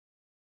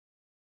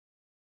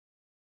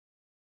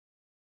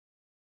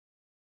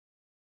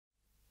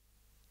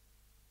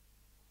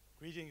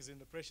Greetings in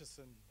the precious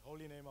and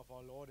holy name of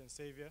our Lord and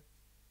Savior.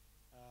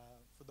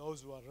 For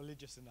those who are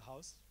religious in the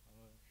house,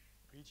 I want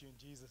to greet you in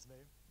Jesus'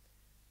 name.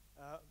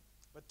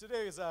 But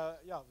today is,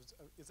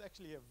 it's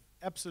actually an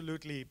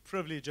absolutely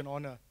privilege and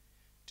honor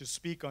to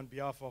speak on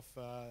behalf of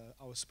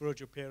our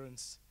spiritual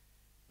parents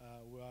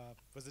who are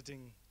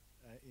visiting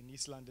in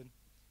East London.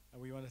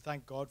 And we want to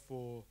thank God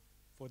for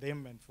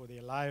them and for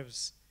their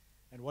lives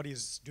and what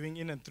He's doing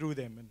in and through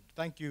them. And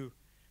thank you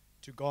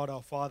to God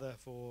our Father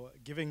for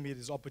giving me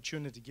this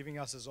opportunity, giving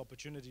us this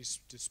opportunity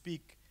to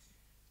speak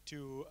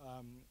to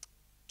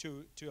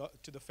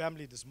the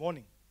family this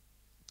morning.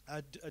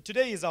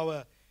 Today is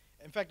our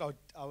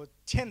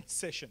 10th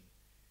session.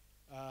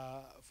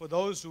 For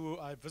those who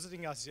are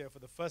visiting us here for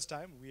the first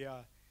time,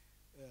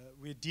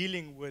 we're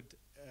dealing with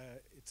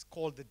it's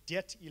called the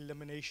debt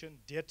elimination,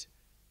 debt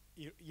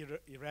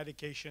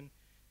eradication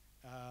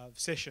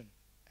session,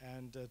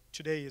 and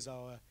today is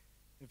our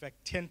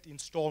 10th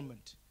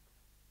installment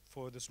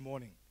for this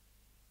morning.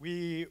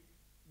 We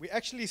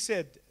actually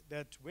said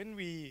that when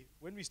we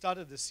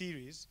started the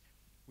series,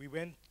 we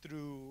went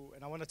through,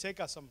 and I want to take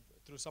us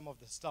through some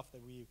of the stuff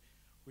that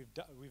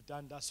we've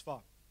done thus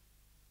far.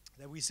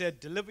 That we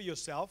said, deliver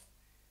yourself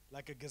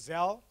like a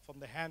gazelle from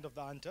the hand of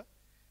the hunter.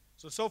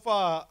 So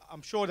far,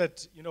 I'm sure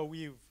that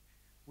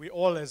we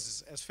all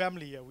as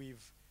family here,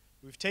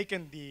 we've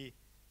taken the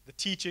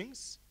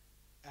teachings,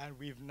 and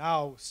we've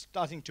now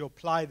starting to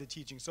apply the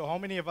teachings. So how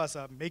many of us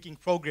are making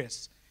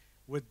progress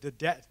with the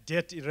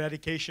debt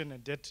eradication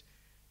and debt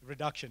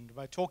reduction?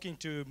 By talking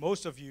to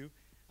most of you,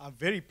 I'm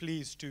very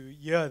pleased to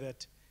hear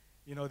that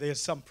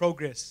there's some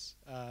progress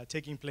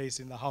taking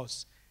place in the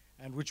house,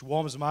 and which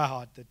warms my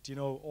heart that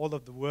all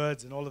of the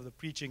words and all of the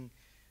preaching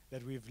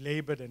that we've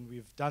labored and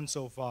we've done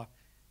so far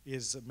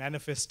is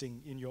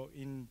manifesting in your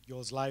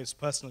lives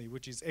personally,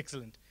 which is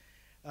excellent.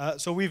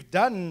 So we've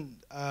done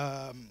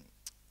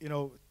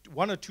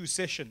one or two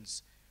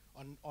sessions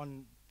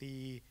on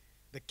the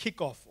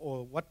kickoff,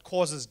 or what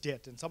causes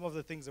debt. And some of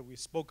the things that we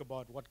spoke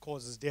about, what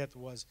causes debt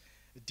was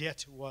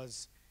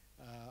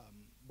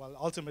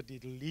ultimately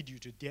it'll lead you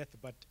to death,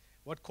 but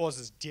what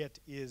causes debt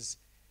is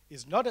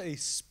not an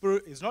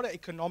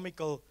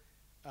economical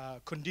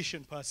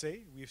condition per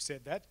se. We've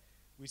said that.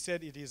 We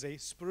said it is a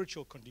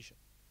spiritual condition.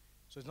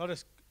 So it's not an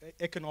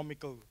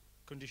economical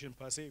condition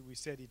per se. We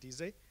said it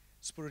is a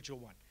spiritual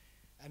one.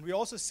 And we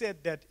also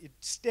said that it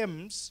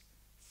stems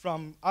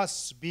from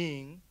us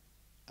being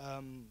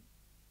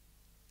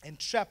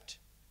entrapped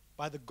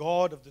by the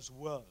God of this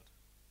world,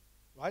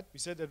 right? We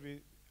said that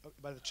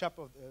by the trap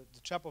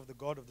of the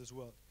God of this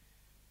world.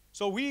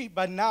 So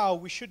by now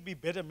we should be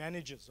better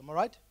managers. Am I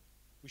right?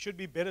 We should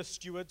be better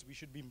stewards. We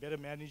should be better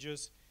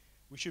managers.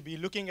 We should be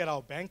looking at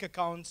our bank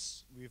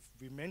accounts.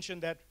 We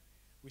mentioned that.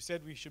 We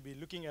said we should be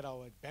looking at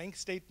our bank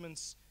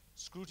statements,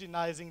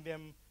 scrutinizing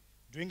them,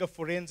 doing a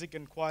forensic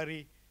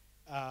inquiry.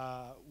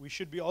 We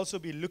should also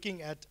be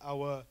looking at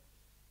our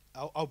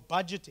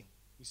budgeting.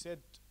 We said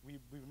we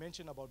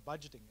mentioned about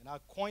budgeting, and I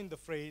coined the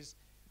phrase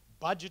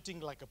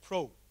budgeting like a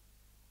pro,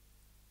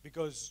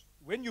 because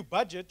when you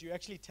budget, you're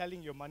actually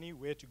telling your money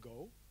where to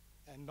go,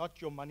 and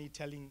not your money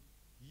telling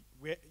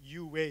where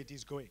it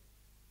is going.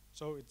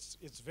 So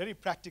it's very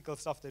practical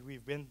stuff that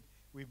we've been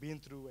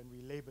through and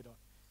we labored on.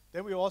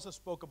 Then we also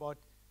spoke about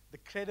the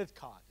credit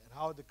card and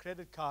how the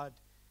credit card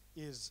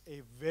is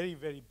a very,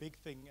 very big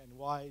thing, and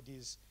why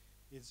it's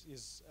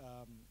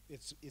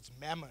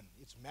mammon,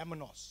 it's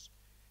mammonos,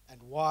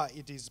 and why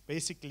it is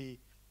basically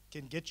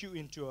can get you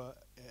into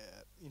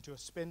a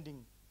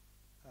spending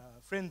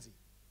frenzy.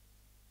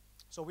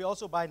 So we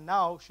also by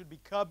now should be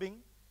curbing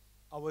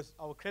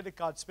our credit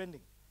card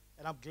spending.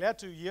 And I'm glad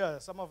to hear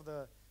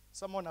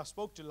someone I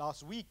spoke to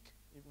last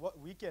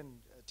weekend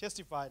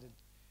testified and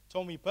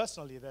told me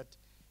personally that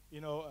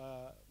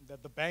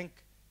that the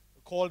bank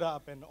called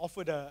up and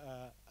offered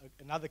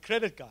another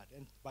credit card,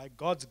 and by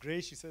God's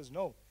grace she says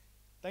no,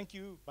 thank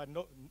you, but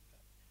no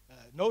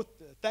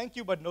thank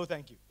you, but no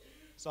thank you.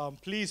 So I'm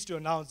pleased to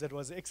announce that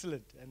was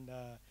excellent, and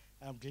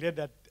I'm glad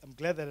that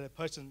a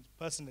person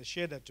has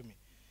shared that to me,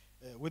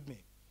 with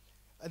me.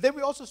 And then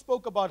we also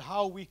spoke about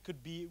how we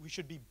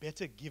should be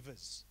better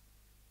givers,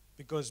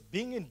 because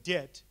being in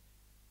debt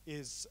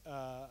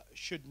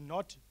should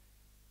not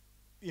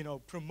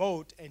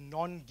promote a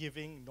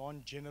non-giving,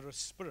 non-generous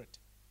spirit.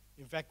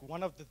 In fact,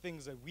 one of the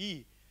things that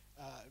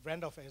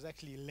Randolph has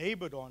actually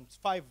labored on,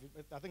 I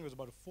think it was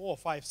about 4 or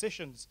 5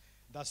 sessions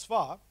thus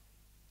far,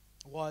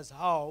 was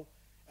how,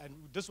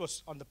 and this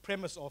was on the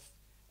premise of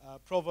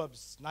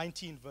Proverbs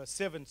 19 verse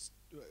 7,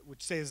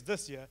 which says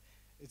this here,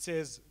 it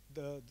says,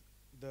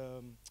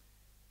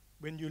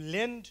 when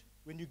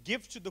you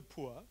give to the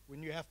poor,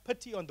 when you have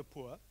pity on the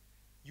poor,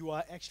 you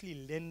are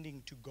actually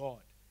lending to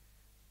God.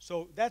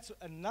 So that's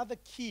another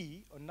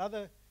key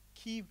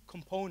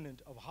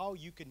component of how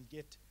you can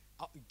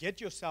get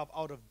yourself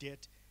out of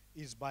debt,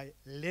 is by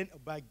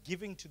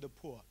giving to the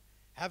poor,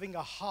 having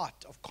a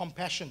heart of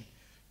compassion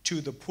to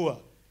the poor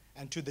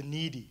and to the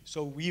needy.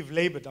 So we've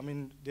labored. I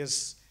mean,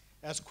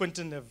 as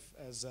Quentin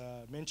has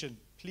mentioned,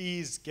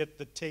 please get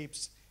the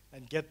tapes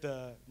and get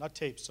not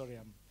tapes, sorry,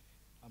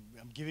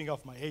 I'm giving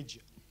off my age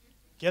here.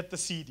 Get the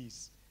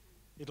CDs.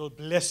 It'll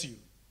bless you.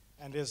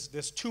 And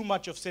there's too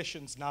much of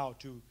sessions now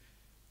to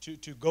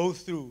go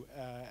through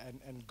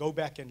and go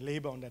back and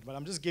labor on that. But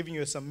I'm just giving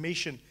you a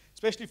summation,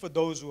 especially for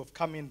those who have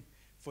come in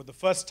for the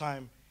first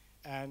time.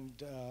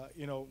 And,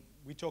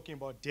 we're talking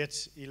about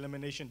debt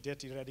elimination,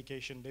 debt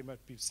eradication. They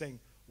might be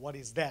saying, what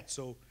is that?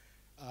 So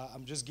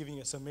I'm just giving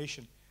a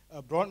summation.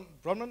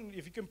 Bronman,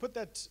 if you can put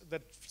that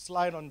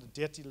slide on the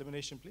debt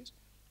elimination, please.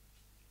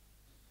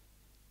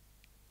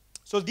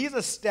 So these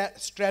are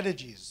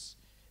strategies.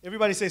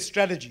 Everybody say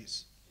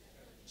strategies.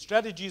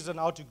 Strategies on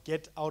how to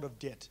get out of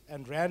debt.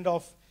 And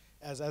Randolph,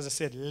 as I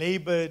said,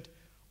 labored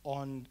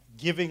on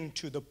giving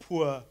to the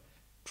poor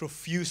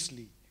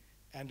profusely.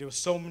 And there were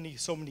so many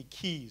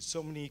keys,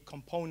 so many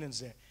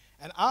components there.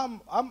 And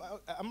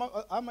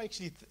I'm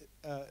actually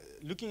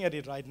looking at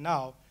it right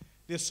now.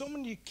 There's so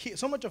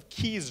much of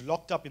keys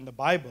locked up in the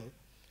Bible,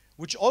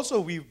 which also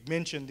we've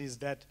mentioned is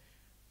that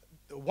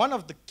one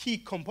of the key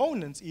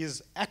components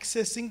is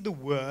accessing the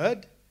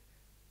Word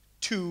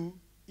to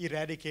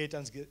eradicate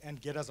and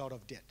get us out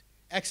of debt.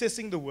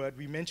 Accessing the Word,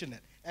 we mentioned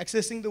that.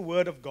 Accessing the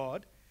Word of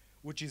God,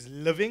 which is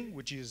living,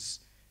 which is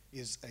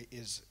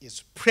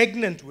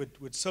pregnant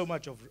with so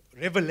much of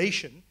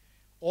revelation.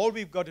 All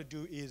we've got to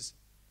do is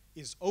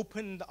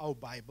open our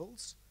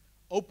Bibles,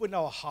 open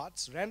our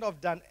hearts. Randolph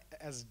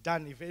has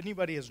done, if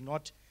anybody has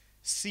not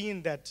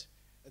seen that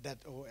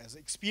or has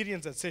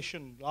experienced that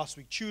session last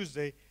week,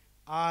 Tuesday,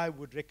 I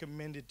would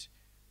recommend it.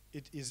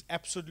 It is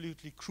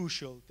absolutely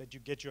crucial that you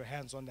get your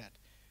hands on that.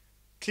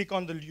 Click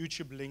on the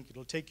YouTube link.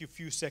 It'll take you a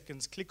few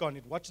seconds. Click on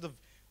it. Watch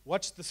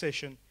the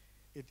session.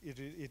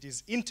 It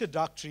is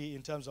introductory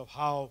in terms of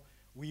how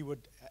we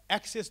would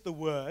access the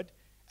Word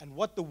and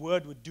what the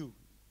Word would do.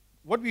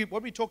 What are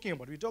we talking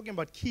about? We're talking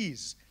about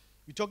keys.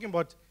 We're talking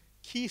about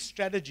key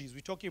strategies. We're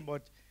talking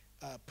about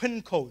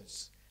PIN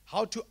codes,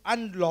 how to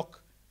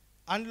unlock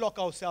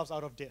ourselves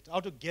out of debt, how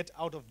to get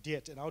out of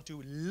debt, and how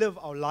to live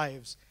our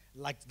lives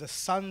like the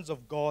sons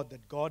of God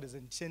that God has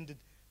intended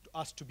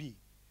us to be.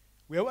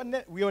 We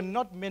are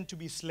not meant to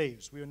be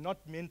slaves. We are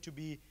not meant to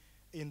be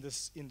in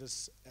this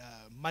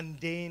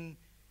mundane,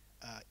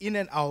 in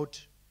and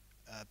out,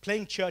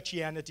 playing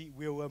churchianity.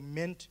 We were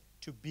meant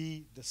to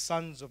be the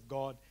sons of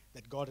God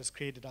that God has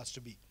created us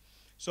to be.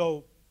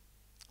 So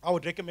I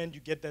would recommend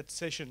you get that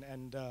session,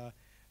 and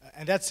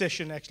that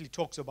session actually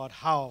talks about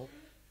how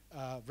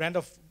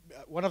Randolph,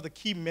 one of the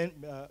key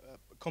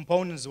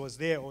components was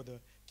there, or the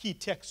key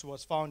text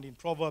was found in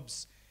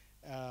Proverbs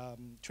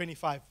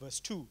 25, verse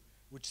 2,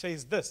 which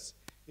says this.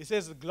 It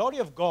says, the glory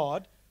of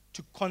God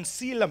to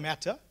conceal a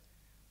matter,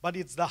 but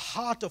it's the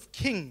heart of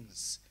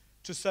kings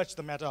to search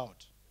the matter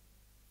out.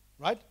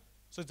 Right?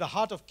 So it's the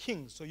heart of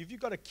kings. So if you've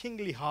got a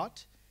kingly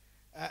heart,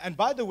 and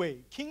by the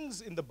way,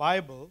 kings in the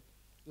Bible,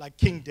 like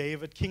King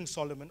David, King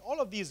Solomon, all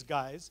of these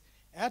guys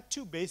had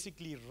to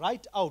basically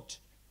write out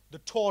the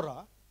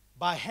Torah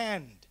by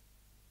hand.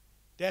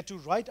 They had to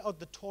write out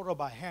the Torah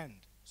by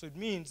hand. So it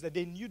means that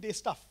they knew their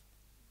stuff.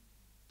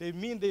 It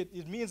means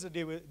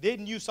that they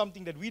knew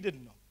something that we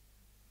didn't know.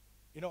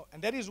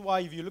 And that is why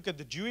if you look at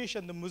the Jewish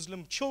and the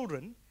Muslim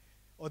children,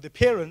 or the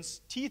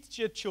parents teach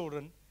their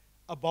children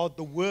about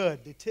the Word.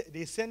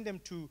 They send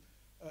them to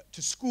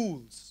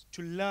schools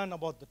to learn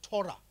about the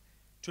Torah,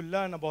 to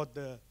learn about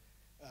their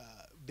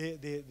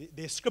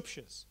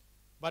scriptures.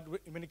 But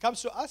when it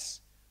comes to us,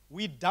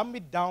 we dumb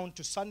it down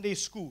to Sunday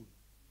school,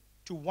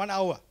 to 1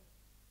 hour.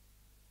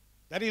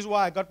 That is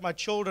why I got my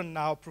children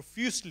now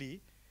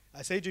profusely.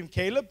 I say to him,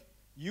 Caleb,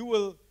 you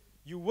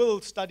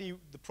will study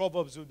the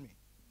Proverbs with me.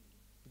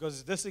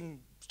 Because this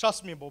thing,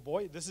 trust me,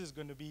 boy, this is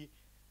going to be,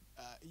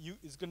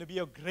 it's going to be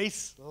a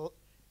grace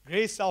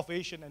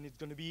salvation, and it's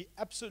going to be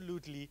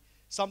absolutely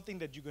something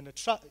that you're going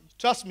to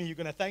trust me. You're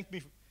going to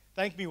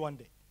thank me one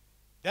day.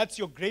 That's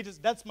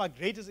my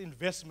greatest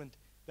investment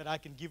that I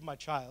can give my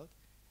child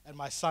and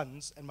my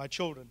sons and my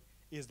children,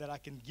 is that I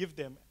can give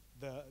them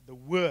the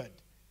Word,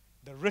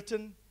 the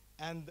written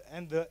and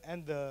the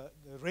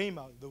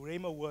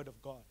Rhema word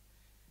of God.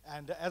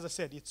 And as I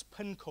said, it's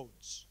PIN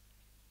codes.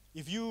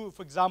 If you,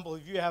 for example,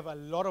 if you have a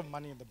lot of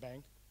money in the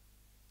bank,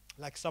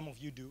 like some of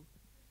you do,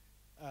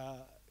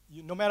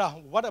 no matter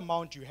what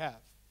amount you have,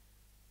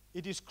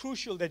 it is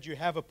crucial that you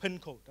have a PIN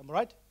code. Am I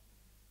right?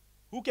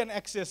 Who can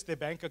access their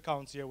bank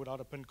accounts here without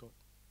a PIN code?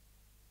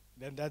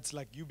 Then that's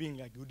like you being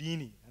like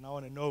Houdini, and I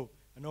want to know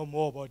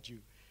more about you.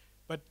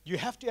 But you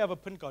have to have a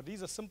PIN code.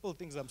 These are simple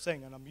things I'm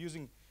saying, and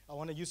I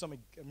want to use some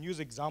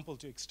example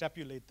to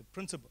extrapolate the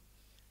principle.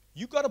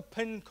 You got a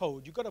PIN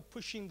code. You got to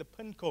push in the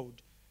PIN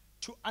code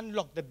to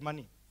unlock that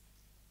money.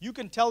 You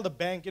can tell the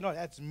bank,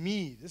 that's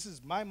me. This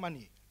is my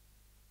money.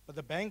 But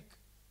the bank,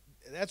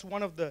 that's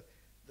one of the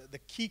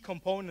key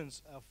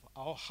components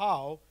of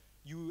how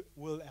you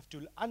will have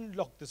to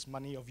unlock this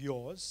money of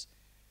yours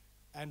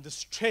and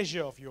this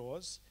treasure of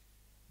yours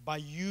by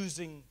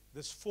using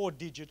this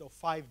 4-digit or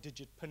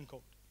 5-digit PIN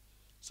code.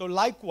 So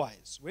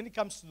likewise, when it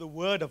comes to the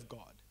Word of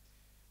God,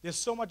 there's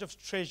so much of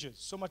treasures,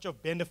 so much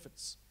of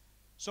benefits,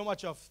 so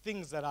much of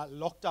things that are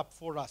locked up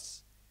for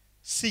us,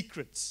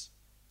 secrets,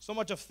 so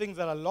much of things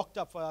that are locked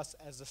up for us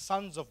as the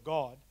sons of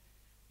God,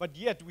 but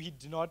yet we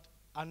do not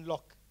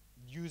unlock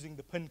using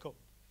the PIN code.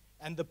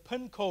 And the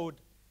PIN code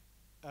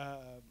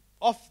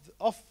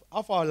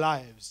of our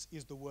lives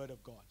is the Word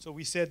of God. So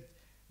we said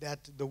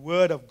that the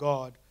Word of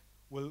God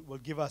will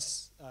give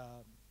us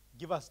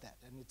that,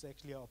 and it's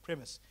actually our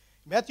premise.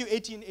 Matthew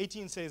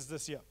 18:18 says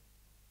this here.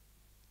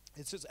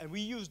 It says, and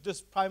we use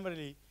this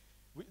primarily,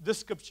 this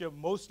scripture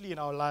mostly in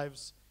our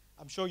lives.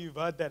 I'm sure you've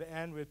heard that,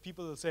 and where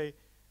people will say,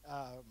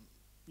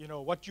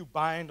 what you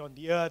bind on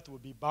the earth will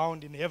be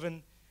bound in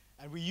heaven.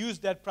 And we use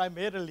that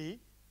primarily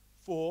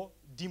for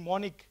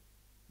demonic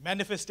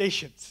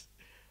manifestations,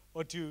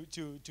 or to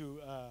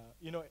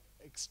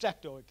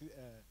extract or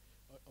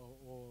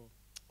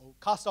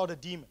cast out a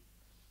demon.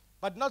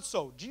 But not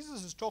so.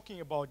 Jesus is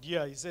talking about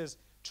here. He says,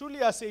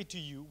 truly I say to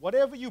you,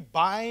 whatever you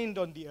bind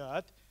on the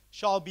earth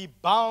shall be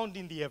bound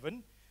in the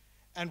heaven,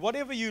 and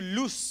whatever you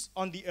loose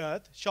on the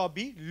earth shall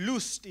be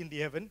loosed in the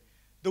heaven.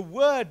 The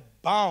word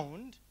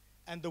bound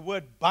and the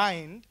word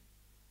bind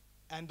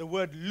and the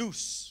word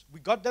loose.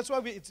 That's why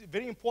it's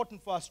very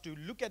important for us to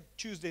look at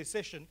Tuesday's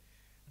session,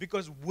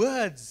 because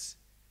words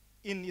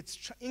in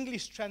its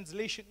English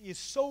translation is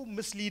so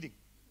misleading.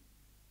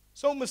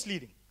 So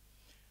misleading.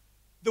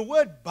 The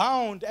word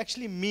bound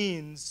actually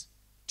means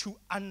to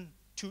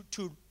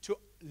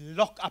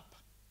lock up.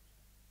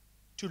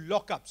 To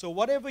lock up. So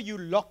whatever you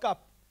lock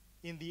up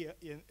on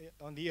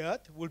the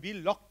earth will be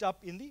locked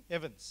up in the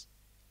heavens.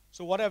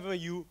 So whatever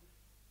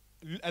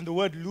and the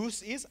word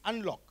loose is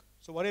unlock.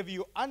 So whatever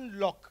you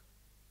unlock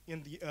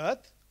in the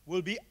earth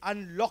will be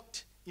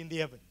unlocked in the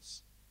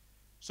heavens.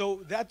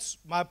 So that's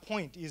my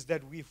point, is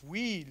that if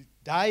we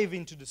dive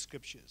into the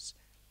scriptures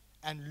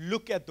and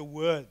look at the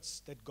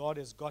words that God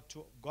has got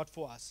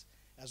for us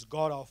as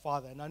God our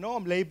Father, and I know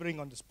I'm laboring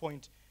on this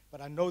point, but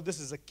I know this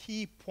is a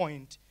key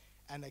point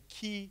and a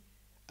key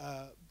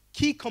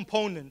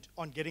component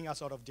on getting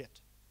us out of debt.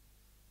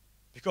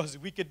 Because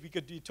we could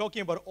be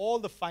talking about all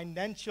the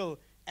financial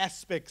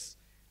aspects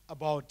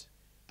about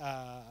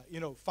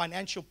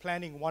financial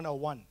planning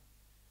 101.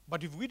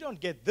 But if we don't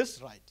get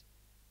this right,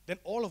 then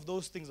all of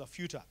those things are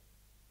futile.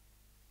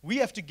 We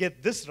have to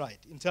get this right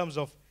in terms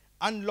of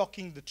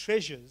unlocking the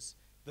treasures,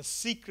 the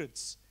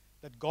secrets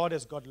that God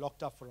has got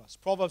locked up for us.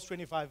 Proverbs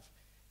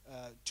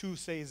 25:2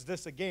 says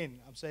this again.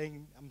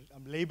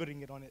 I'm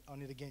laboring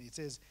on it again. It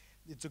says,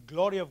 it's the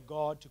glory of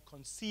God to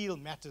conceal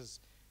matters,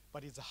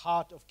 but it's the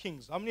heart of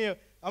kings. How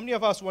many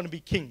of us want to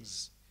be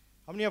kings?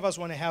 How many of us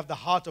want to have the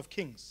heart of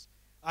kings?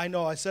 I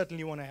know I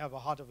certainly want to have a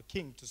heart of a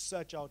king, to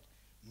search out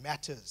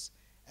matters,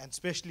 and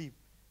especially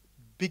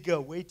bigger,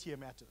 weightier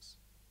matters.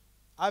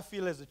 I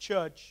feel as a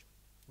church,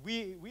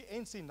 we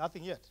ain't seen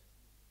nothing yet.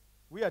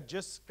 We are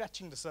just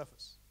scratching the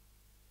surface.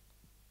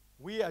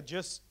 We are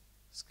just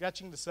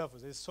scratching the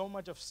surface. There's so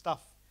much of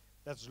stuff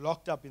that's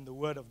locked up in the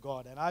Word of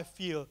God. And I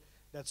feel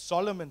that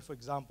Solomon, for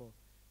example,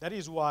 that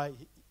is why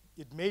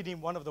it made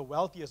him one of the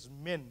wealthiest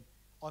men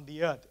on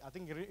the earth. I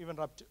think even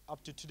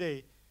up to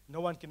today,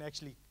 no one can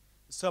actually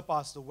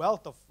surpass the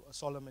wealth of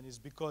Solomon, is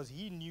because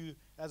he knew,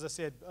 as I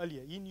said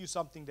earlier, he knew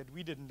something that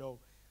we didn't know,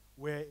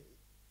 where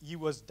he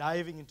was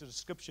diving into the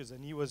scriptures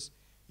and he was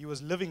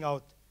living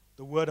out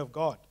the Word of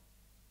God.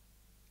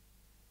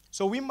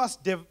 So we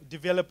must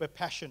develop a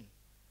passion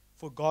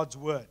for God's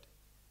Word.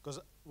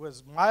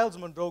 Because Miles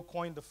Monroe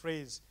coined the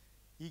phrase,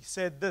 he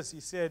said this, he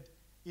said,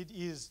 it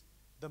is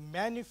the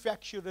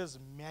manufacturer's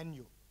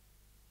manual.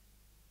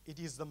 It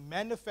is the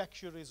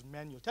manufacturer's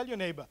manual. Tell your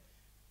neighbor,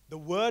 the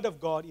Word of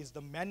God is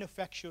the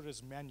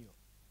manufacturer's manual.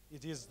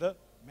 It is the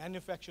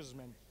manufacturer's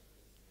manual.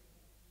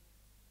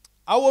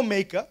 Our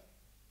Maker,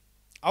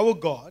 our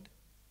God,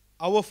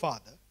 our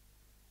Father,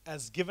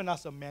 has given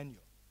us a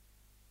manual.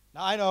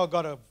 Now, I know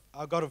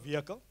I got a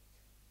vehicle,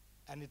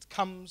 and it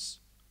comes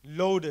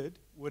loaded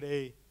with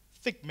a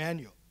thick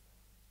manual.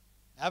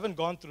 I haven't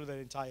gone through that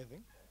entire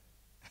thing.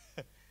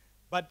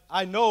 But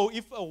I know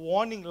if a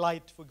warning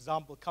light, for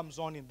example, comes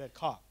on in that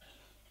car,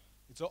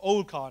 it's an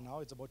old car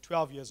now, it's about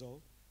 12 years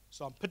old,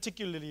 so I'm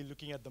particularly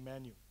looking at the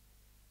manual.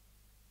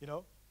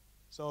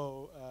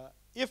 So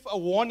if a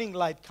warning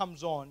light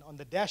comes on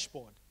the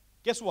dashboard,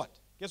 guess what?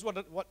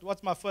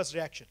 What's my first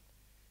reaction?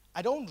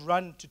 I don't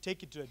run to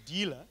take it to a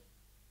dealer,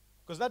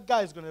 because that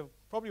guy is going to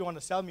probably want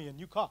to sell me a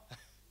new car.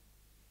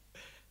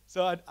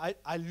 So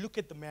I look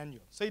at the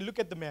manual. Say, look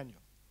at the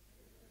manual.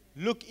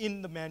 Look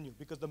in the manual,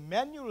 because the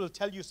manual will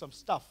tell you some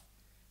stuff.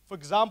 For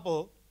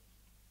example,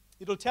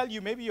 it'll tell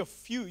you maybe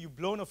you've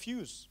blown a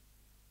fuse.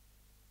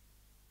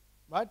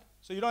 Right?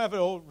 So you don't have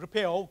to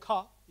repair an old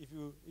car if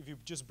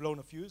you've just blown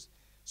a fuse.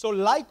 So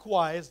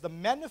likewise, the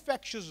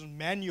manufacturer's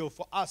manual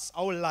for us,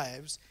 our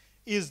lives,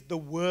 is the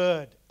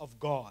Word of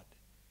God.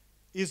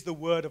 Is the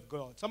Word of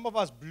God. Some of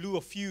us blew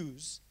a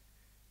fuse,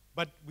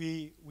 but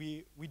we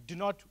do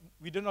not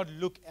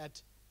look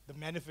at the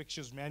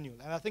manufacturer's manual.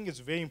 And I think it's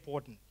very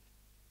important,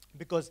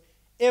 because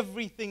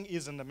everything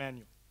is in the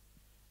manual.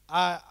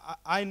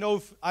 I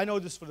know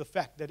this for the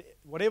fact that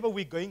whatever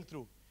we're going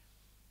through,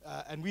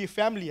 and we're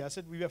family, I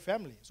said we are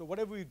family, so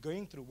whatever we're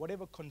going through,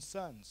 whatever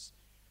concerns,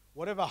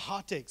 whatever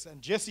heartaches.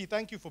 And Jesse,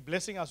 thank you for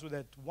blessing us with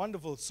that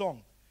wonderful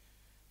song.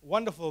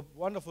 Wonderful,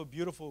 wonderful,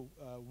 beautiful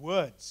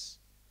words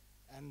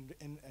and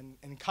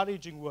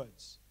encouraging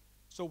words.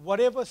 So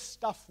whatever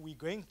stuff we're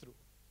going through,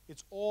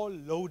 it's all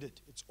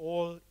loaded.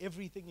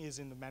 Everything is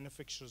in the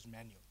manufacturer's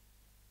manual.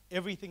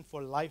 Everything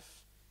for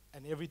life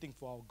and everything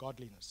for our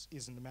godliness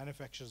is in the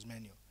manufacturer's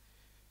manual.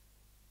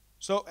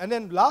 So, and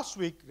then last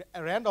week,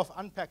 Randolph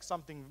unpacked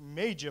something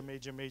major,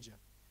 major, major.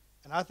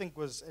 And I think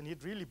and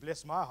it really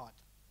blessed my heart.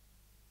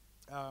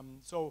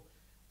 So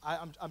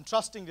I'm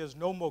trusting there's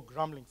no more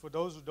grumbling. For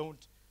those who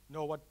don't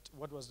know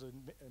what was the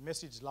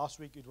message last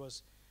week, it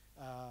was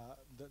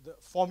the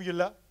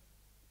formula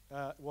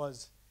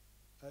was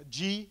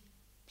G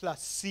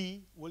plus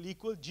C will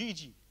equal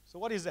GG. So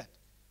what is that?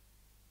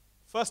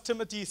 1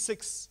 Timothy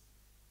 6,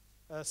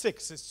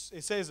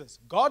 it says this: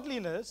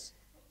 godliness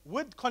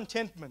with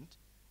contentment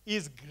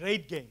is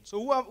great gain.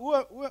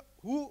 So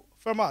who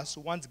from us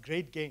wants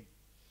great gain?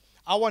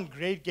 I want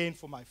great gain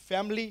for my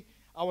family.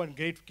 I want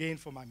great gain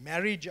for my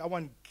marriage. I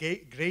want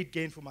great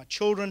gain for my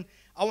children.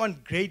 I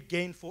want great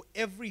gain for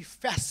every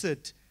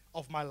facet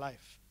of my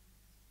life.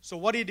 So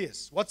what it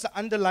is, what's the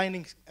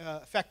underlining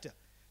factor?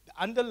 The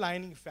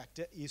underlining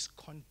factor is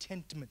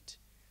contentment.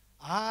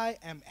 I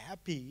am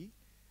happy.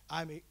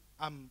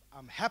 I'm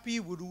happy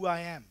with who I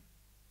am.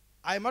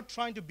 I'm not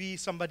trying to be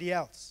somebody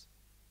else.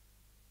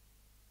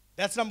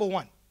 That's number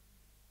one.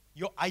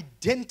 Your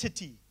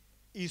identity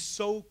is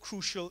so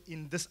crucial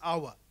in this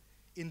hour,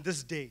 in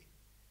this day.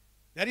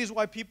 That is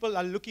why people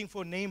are looking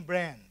for name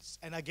brands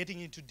and are getting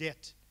into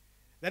debt.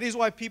 That is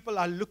why people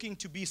are looking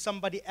to be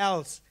somebody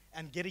else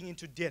and getting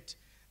into debt.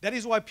 That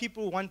is why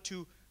people want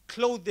to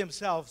clothe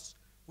themselves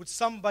with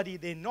somebody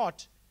they're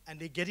not, and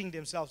they're getting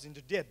themselves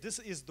into debt. This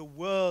is the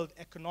world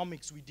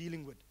economics we're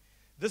dealing with.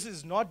 This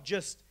is not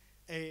just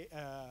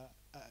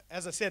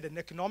as I said, an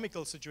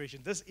economical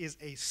situation. This is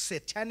a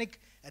satanic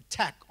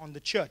attack on the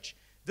church.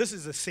 This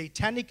is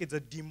it's a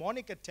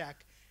demonic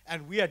attack,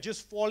 and we are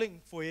just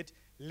falling for it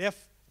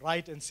left,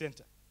 right, and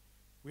center.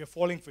 We are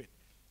falling for it.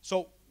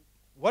 So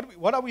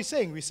what are we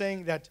saying? We're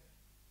saying that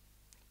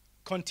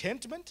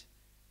contentment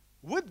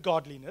with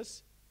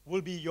godliness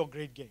will be your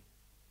great gain.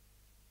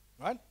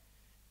 Right?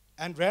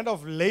 And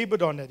Randolph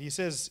labored on that. He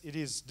says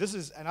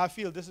and I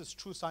feel this is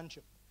true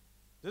sonship.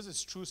 This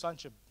is true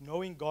sonship,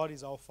 knowing God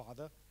is our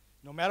Father.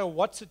 No matter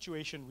what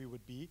situation we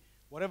would be,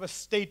 whatever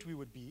state we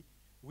would be,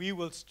 we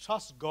will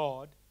trust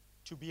God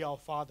to be our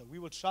Father. We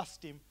will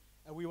trust Him,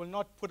 and we will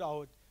not put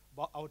our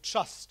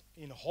trust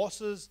in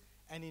horses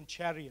and in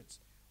chariots,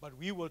 but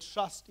we will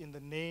trust in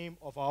the name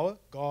of our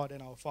God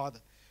and our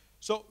Father.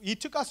 So He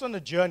took us on a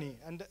journey,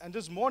 and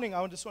this morning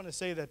I just want to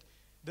say that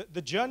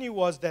the journey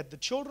was that the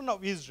children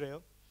of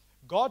Israel,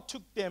 God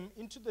took them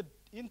into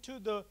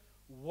the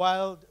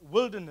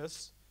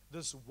wilderness,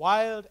 this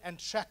wild and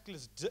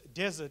trackless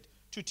desert,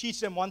 to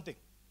teach them one thing.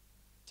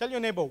 Tell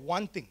your neighbor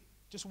one thing,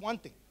 just one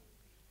thing.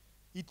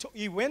 He took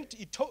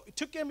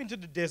them into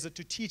the desert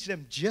to teach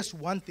them just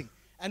one thing.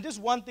 And this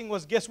one thing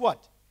was, guess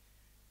what?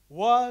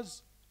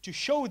 Was to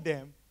show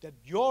them that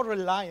your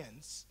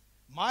reliance,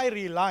 my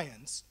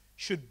reliance,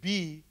 should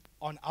be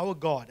on our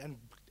God.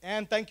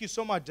 And thank you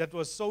so much. That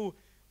was so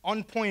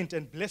on point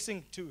and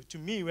blessing to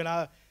me when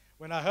I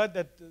heard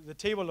that the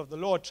table of the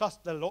Lord,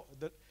 trust the Lord,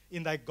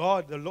 in thy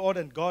God, the Lord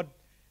and God,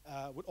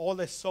 with all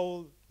their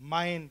soul,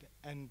 mind,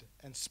 and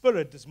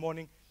spirit this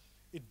morning.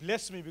 It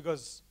blessed me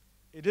because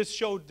it just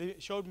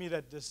showed me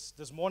that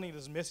this morning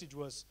this message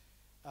was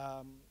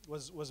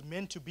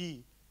meant to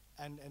be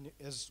and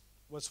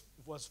was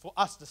for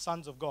us, the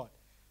sons of God.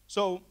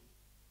 So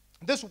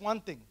this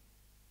one thing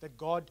that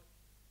God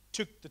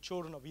took the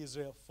children of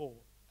Israel for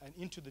and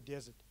into the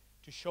desert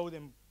to show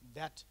them,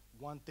 that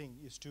one thing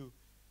is to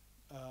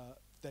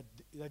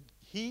that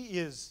He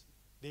is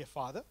their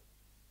Father.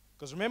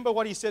 Because remember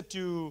what He said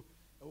to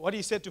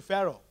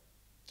Pharaoh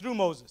through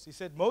Moses. He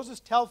said, Moses,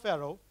 tell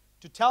Pharaoh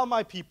to tell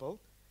my people,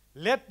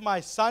 let my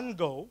son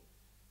go,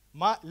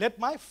 let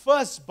my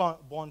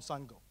firstborn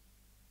son go.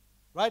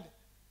 Right?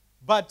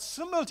 But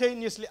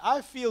simultaneously,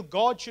 I feel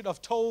God should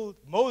have told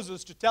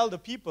Moses to tell the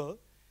people,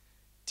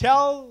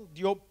 tell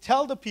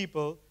the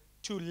people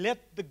to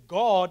let the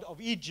God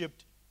of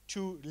Egypt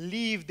to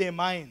leave their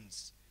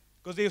minds.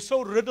 Because they're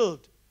so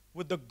riddled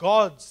with the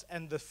gods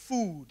and the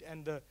food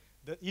and the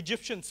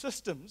Egyptian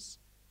systems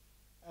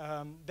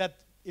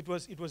that it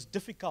was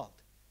difficult.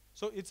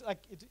 So it's like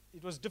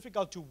it was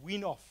difficult to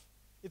wean off.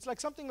 It's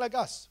like something like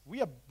us.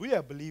 We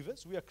are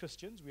believers. We are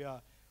Christians. We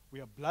are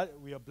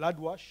blood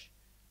washed.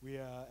 We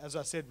are, as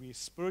I said, we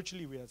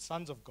are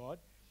sons of God.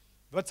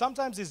 But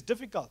sometimes it's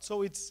difficult.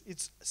 So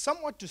it's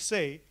somewhat to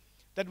say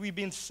that we've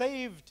been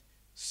saved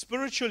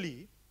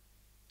spiritually,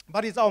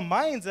 but it's our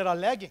minds that are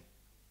lagging.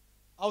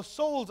 Our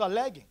souls are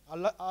lagging.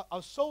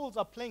 Our souls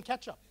are playing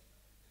catch up.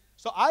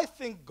 So I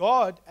think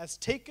God has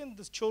taken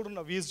the children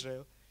of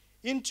Israel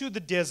into the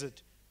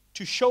desert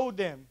to show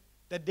them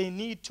that they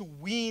need to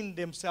wean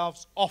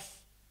themselves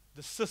off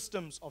the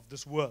systems of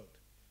this world.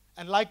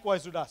 And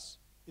likewise with us.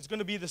 It's going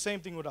to be the same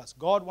thing with us.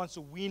 God wants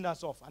to wean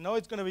us off. I know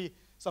it's going to be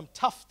some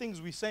tough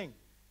things we're saying.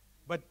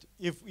 But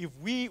if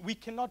we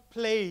cannot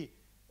play,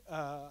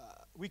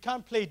 we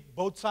can't play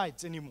both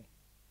sides anymore.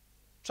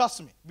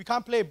 Trust me, we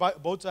can't play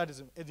both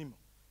sides anymore.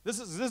 This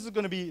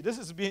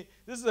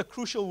is a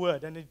crucial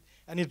word,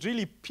 and it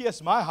really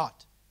pierced my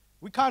heart.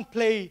 We can't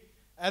play,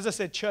 as I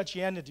said,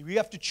 churchianity. We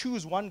have to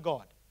choose one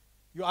God.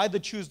 You either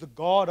choose the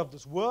God of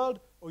this world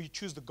or you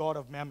choose the God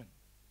of mammon.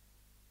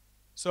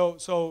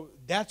 So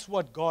that's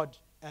what God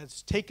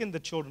has taken the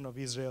children of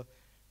Israel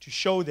to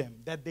show them,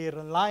 that their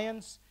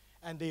reliance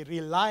and they're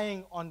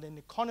relying on an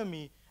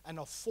economy and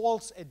a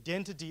false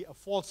identity, a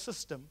false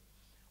system,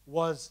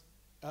 was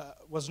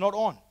not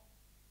on.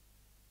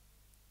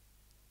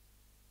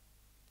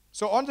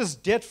 So on this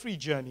debt-free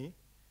journey,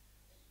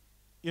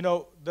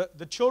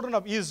 the children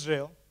of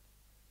Israel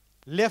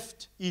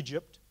left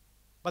Egypt,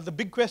 but the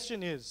big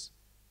question is,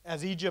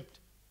 as Egypt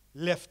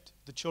left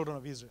the children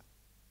of Israel.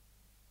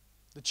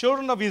 The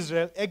children of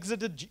Israel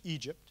exited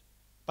Egypt,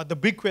 but the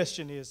big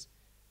question is,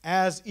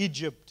 as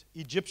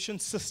Egyptian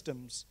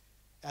systems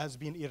has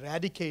been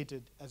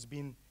eradicated, has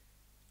been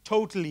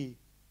totally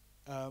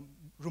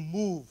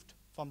removed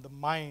from the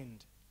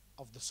mind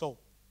of the soul.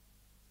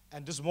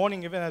 And this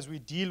morning, even as we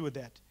deal with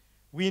that,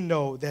 we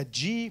know that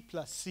G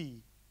plus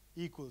C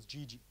equals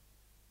GG.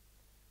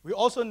 We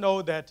also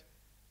know that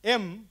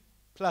M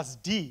plus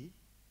D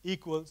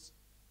equals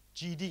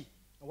GD.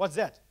 What's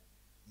that?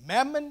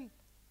 Mammon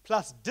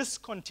plus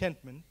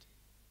discontentment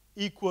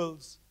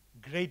equals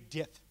great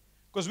death.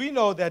 Because we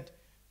know that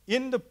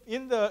in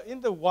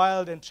the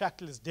wild and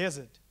trackless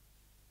desert,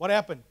 what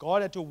happened?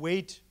 God had to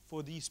wait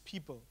for these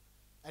people,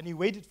 and he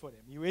waited for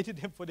them. He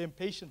waited for them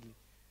patiently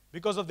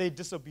because of their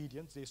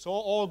disobedience. They saw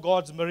all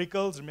God's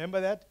miracles. Remember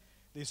that?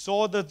 They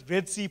saw the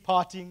Red Sea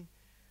parting.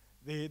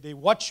 They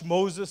watched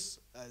Moses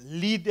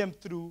lead them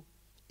through,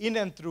 in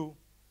and through,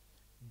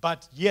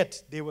 but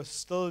yet they were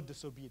still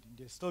disobedient.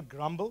 They still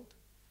grumbled.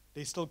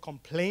 They still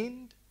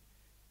complained.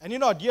 And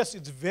yes,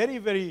 it's very,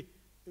 very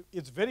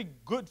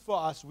good for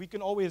us. We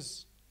can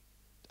always,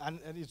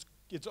 and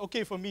it's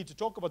okay for me to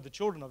talk about the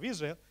children of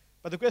Israel,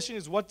 but the question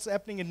is, what's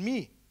happening in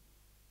me?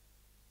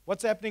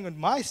 What's happening in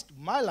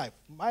my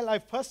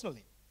life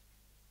personally?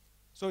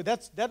 So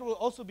that will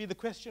also be the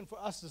question for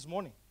us this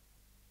morning,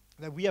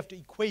 that we have to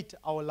equate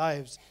our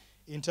lives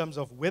in terms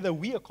of whether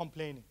we are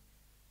complaining,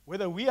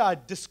 whether we are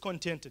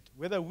discontented,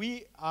 whether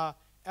we are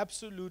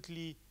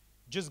absolutely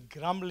just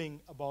grumbling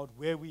about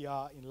where we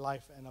are in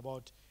life and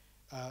about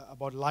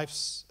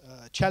life's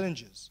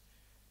challenges.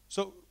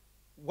 So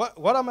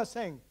what am I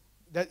saying?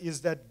 That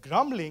is that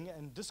grumbling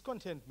and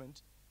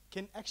discontentment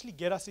can actually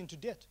get us into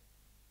debt.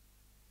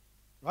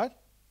 Right?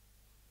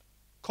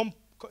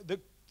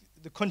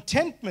 The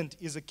contentment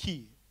is a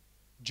key.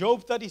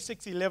 Job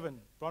 36:11.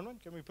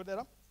 Bronwyn, can we put that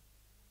up?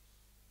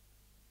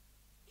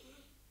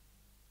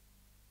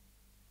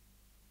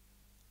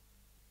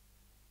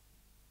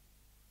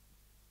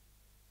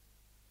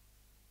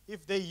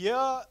 If they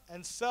hear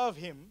and serve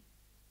him,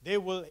 they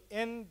will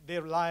end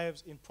their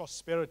lives in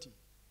prosperity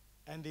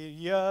and their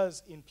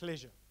years in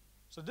pleasure.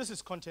 So this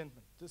is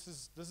contentment. This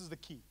is the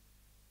key.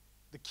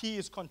 The key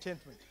is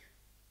contentment,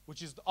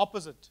 which is the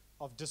opposite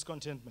of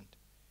discontentment.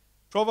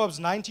 Proverbs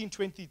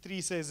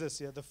 19:23 says this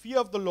here: the fear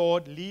of the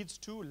Lord leads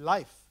to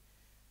life.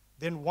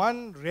 Then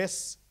one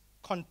rests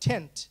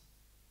content,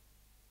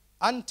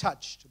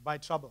 untouched by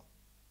trouble.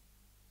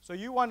 So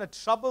you want a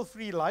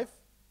trouble-free life.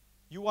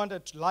 You want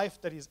a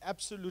life that is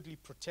absolutely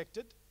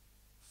protected,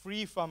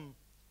 free from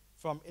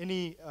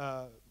any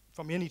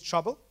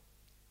trouble.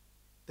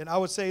 Then I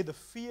would say the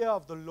fear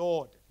of the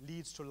Lord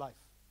leads to life.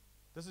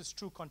 This is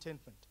true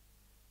contentment.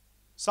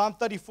 Psalm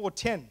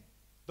 34:10.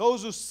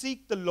 Those who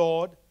seek the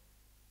Lord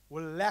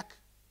will lack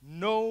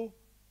no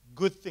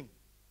good thing.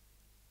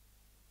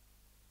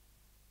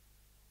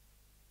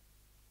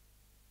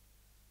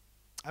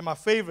 And my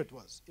favorite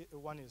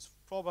one is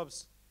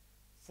Proverbs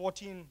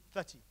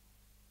 14:30.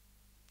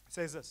 It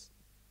says this: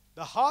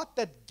 the heart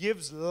that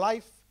gives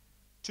life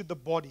to the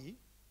body,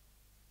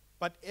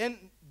 but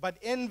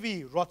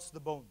envy rots the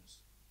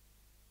bones.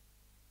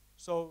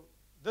 So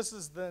this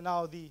is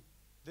now the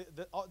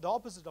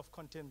opposite of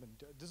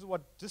contentment. This is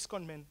what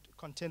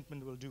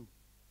discontentment will do.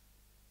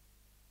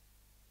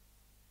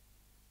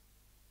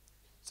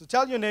 So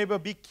tell your neighbor,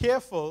 be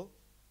careful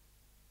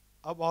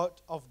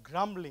of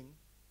grumbling,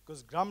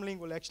 because grumbling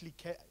will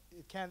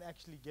can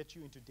actually get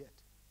you into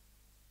debt.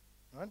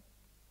 Right?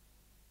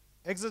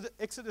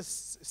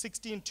 Exodus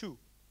 16:2.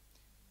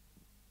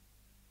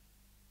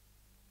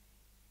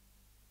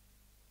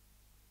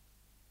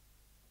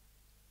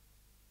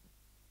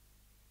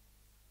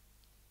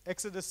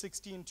 Exodus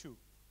 16:2.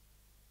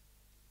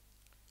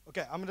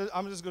 Okay, I'm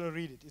just going to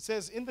read it. It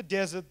says, in the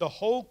desert, the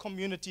whole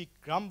community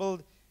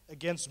grumbled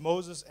against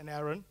Moses and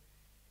Aaron.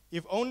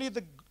 If only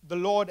the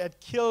Lord had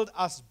killed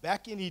us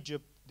back in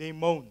Egypt, they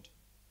moaned.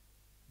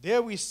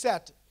 There we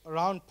sat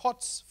around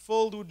pots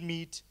filled with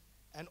meat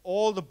and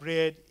all the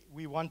bread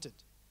we wanted.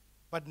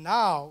 But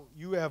now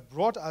you have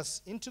brought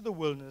us into the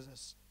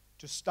wilderness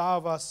to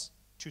starve us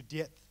to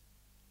death.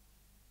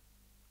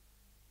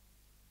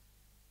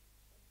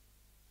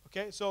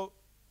 Okay, so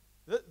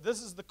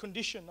this is the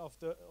condition of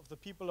the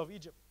people of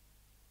Egypt.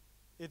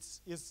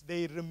 It's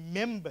they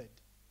remembered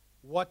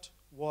what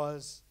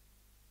was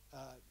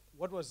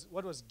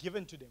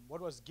given to them,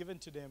 what was given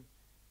to them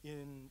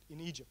in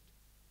Egypt.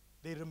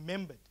 They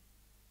remembered.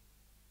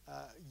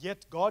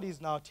 Yet God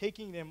is now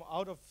taking them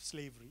out of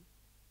slavery,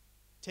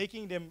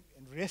 taking them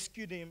and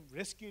rescuing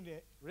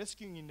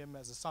them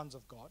as the sons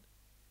of God.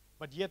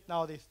 But yet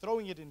now they're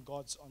throwing it in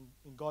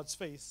God's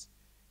face,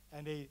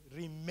 and they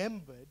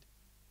remembered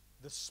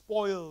the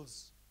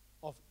spoils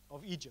of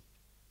Egypt.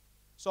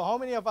 So how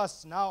many of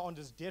us now on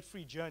this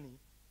debt-free journey,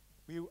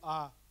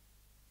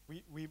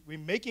 we're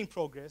making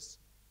progress,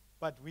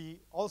 but we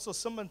also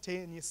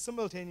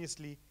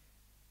simultaneously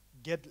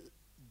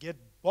get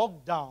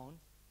bogged down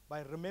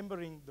by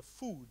remembering the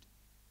food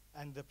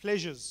and the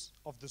pleasures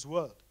of this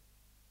world.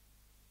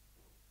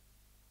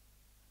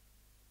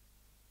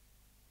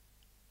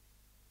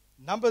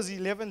 Numbers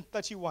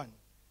 11:31.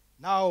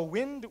 Now a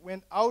wind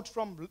went out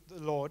from the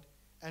Lord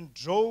and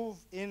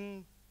drove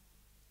in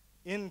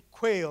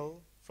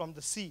quail from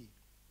the sea.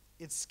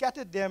 It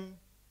scattered them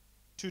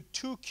to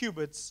 2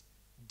 cubits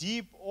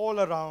deep all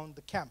around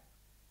the camp,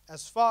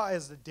 as far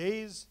as the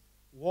day's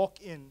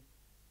walk in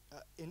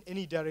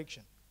any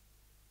direction.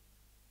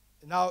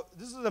 Now,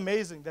 this is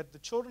amazing that the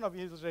children of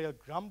Israel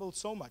grumbled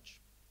so much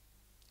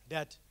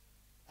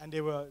and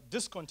they were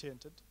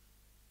discontented,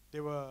 they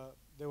were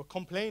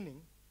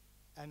complaining,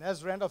 and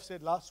as Randolph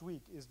said last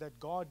week, is that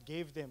God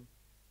gave them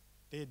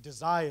their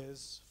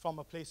desires from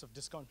a place of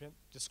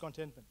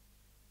discontentment.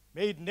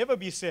 May it never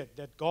be said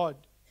that God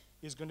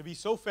is going to be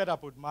so fed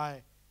up with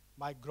my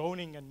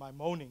groaning and my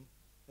moaning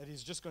that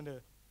he's just going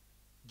to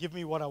give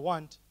me what I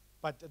want,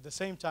 but at the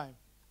same time,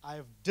 I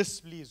have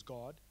displeased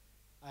God.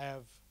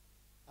 I've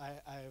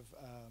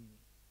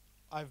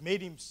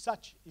made him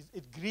such,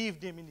 it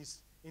grieved him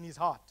in his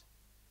heart.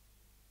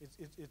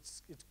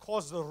 It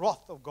caused the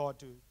wrath of God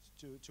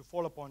to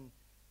fall upon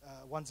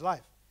one's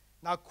life.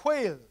 Now,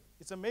 quail,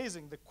 it's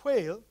amazing. The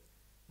quail,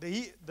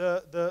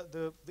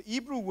 the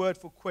Hebrew word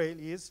for quail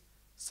is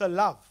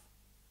salav,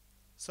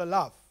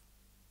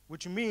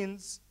 which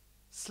means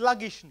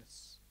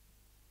sluggishness.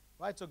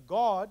 Right? So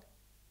God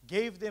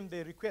gave them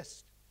their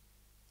request.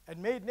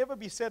 And may it never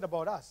be said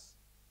about us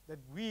that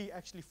we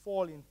actually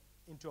fall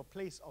into a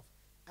place of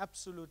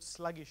absolute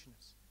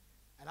sluggishness.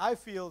 And I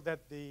feel that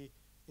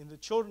in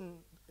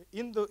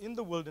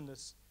the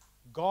wilderness,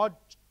 God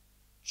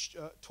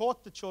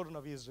taught the children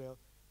of Israel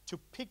to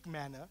pick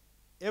manna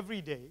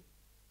every day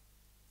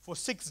for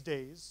 6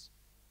 days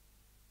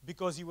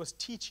because he was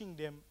teaching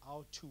them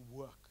how to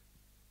work.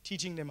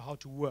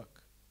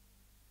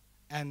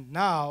 And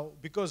now,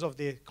 because of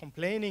their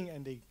complaining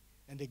and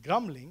their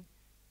grumbling,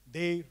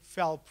 they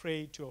fell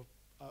prey to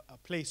a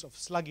place of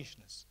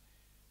sluggishness.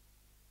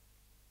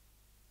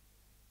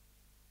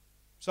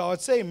 So I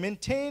would say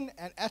maintain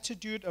an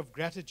attitude of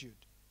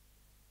gratitude.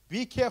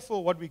 Be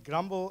careful what we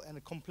grumble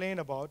and complain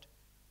about.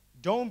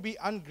 Don't be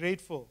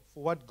ungrateful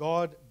for what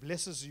God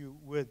blesses you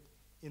with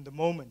in the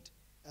moment.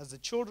 As the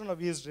children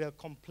of Israel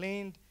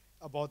complained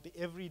about the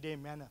everyday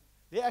manna.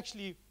 They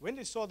actually, when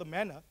they saw the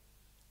manna,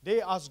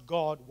 they asked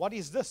God, what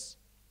is this?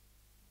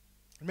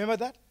 Remember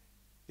that?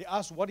 They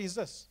asked, what is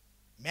this?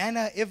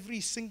 Manna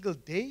every single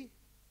day?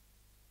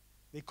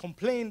 They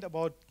complained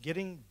about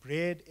getting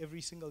bread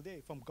every single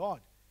day from God.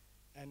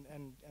 And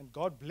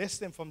God blessed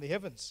them from the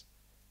heavens.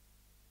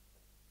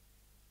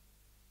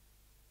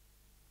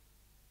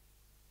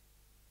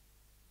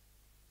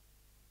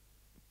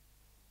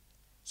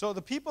 So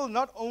the people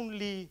not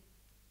only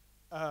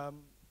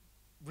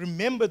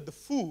remembered the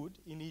food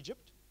in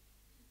Egypt,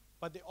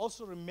 but they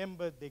also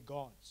remembered their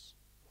gods.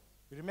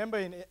 We remember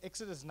in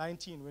Exodus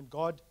 19 when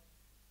God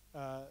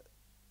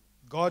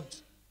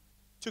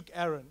took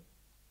Aaron,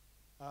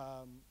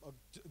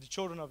 the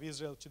children of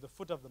Israel, to the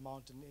foot of the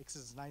mountain,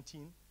 Exodus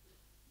 19.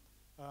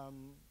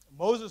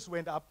 Moses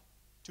went up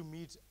to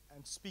meet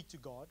and speak to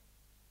God,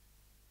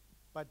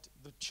 but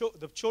the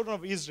children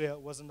of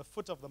Israel was on the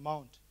foot of the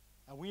mount.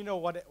 And we know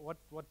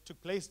what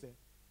took place there,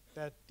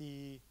 that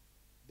they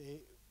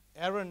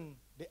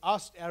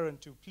asked Aaron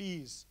to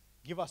please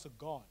give us a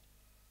god.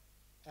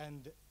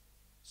 And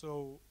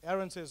so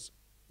Aaron says,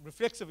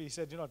 reflexively, he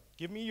said,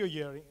 give me your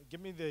earring,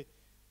 give me the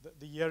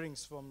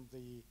earrings from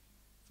the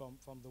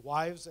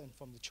wives and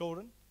from the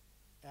children,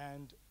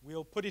 and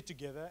we'll put it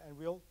together and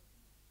we'll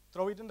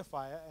throw it in the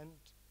fire, and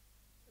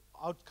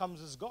out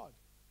comes this God.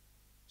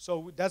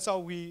 So that's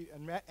how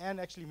and Anne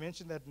actually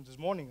mentioned that this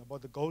morning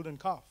about the golden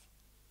calf.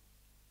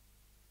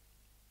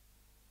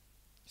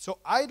 So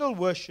idol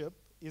worship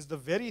is the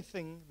very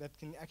thing that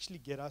can actually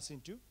get us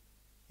into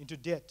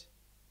debt.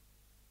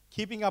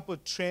 Keeping up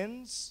with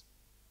trends.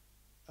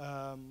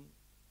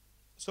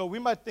 So we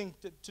might think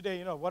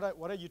today, what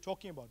are you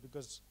talking about?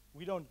 Because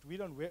we don't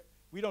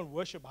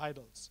worship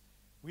idols.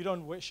 We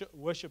don't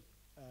worship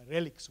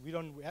relics. We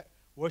don't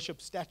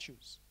worship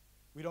statues.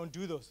 We don't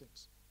do those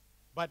things.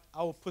 But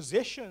our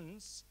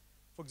possessions,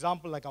 for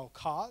example, like our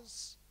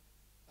cars,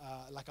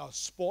 like our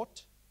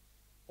sport,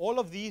 all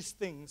of these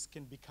things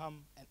can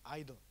become an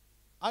idol.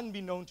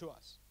 unbeknown to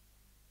us.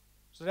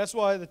 So that's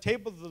why the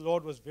table of the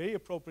Lord was very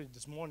appropriate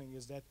this morning,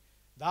 is that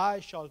thou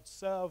shalt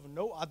serve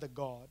no other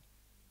God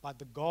but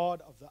the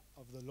God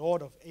of the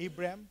Lord of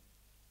Abraham,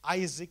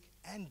 Isaac,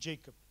 and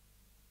Jacob.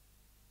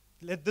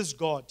 Let this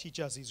God teach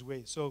us his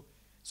ways.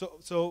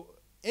 So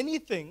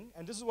anything,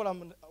 and this is what I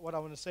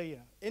want to say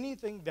here,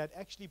 anything that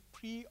actually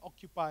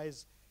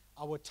preoccupies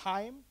our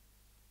time,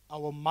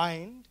 our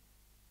mind,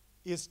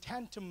 is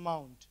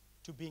tantamount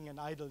to being an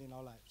idol in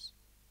our lives.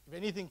 If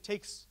anything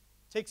takes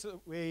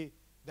away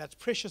that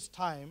precious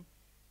time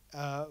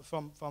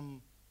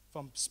from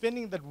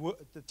spending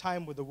the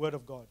time with the Word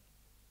of God.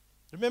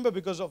 Remember,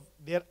 because of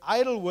their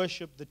idol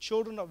worship, the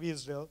children of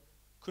Israel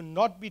could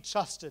not be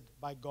trusted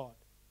by God.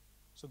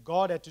 So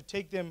God had to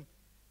take them,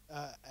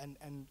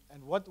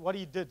 and what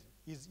he did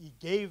is he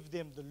gave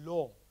them the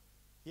law.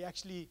 He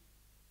actually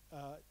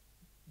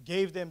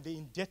gave them the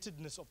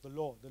indebtedness of the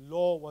law. The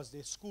law was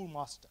their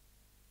schoolmaster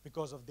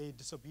because of their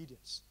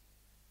disobedience.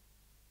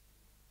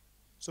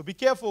 So be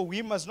careful.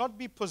 We must not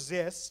be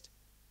possessed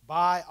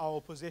by our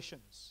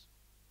possessions.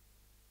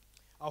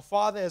 Our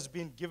Father has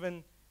been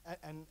given,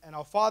 and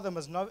our Father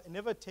must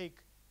never take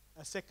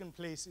a second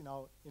place in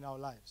our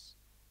lives,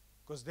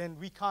 because then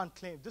we can't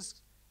claim this.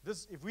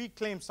 If we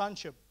claim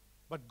sonship,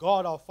 but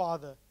God our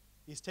Father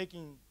is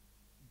taking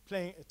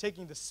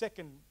the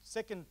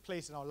second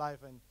place in our life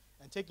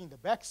and taking the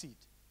back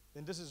seat,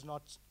 then this is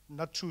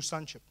not true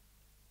sonship.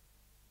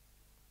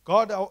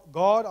 God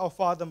our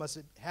Father must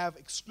have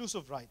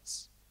exclusive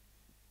rights.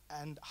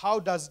 And how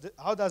does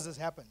this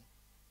happen?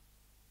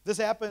 This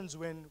happens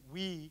when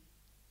we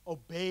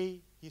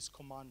obey his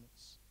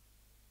commandments,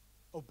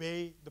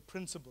 obey the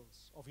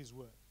principles of his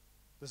word.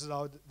 This is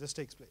how this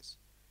takes place.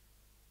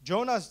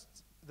 Jonah,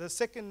 the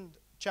 2nd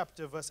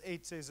chapter, verse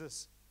 8 says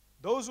this: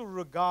 those who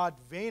regard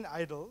vain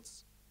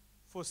idols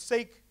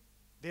forsake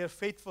their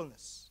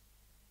faithfulness.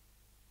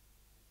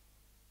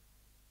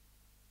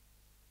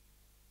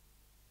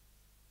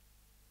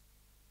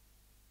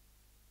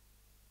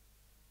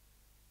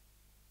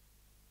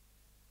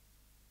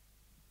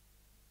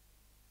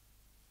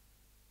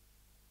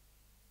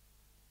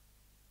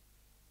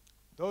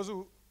 Those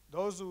who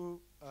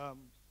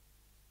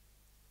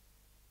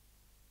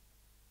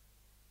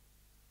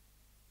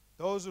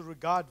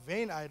regard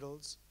vain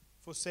idols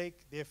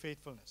forsake their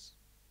faithfulness.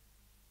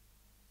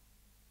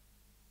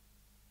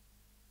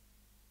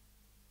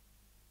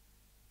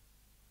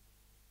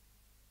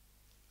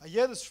 I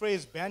hear this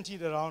phrase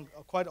bandied around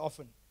quite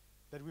often,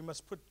 that we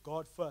must put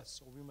God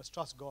first, or we must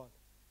trust God.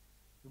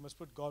 We must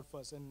put God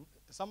first. And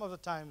some of the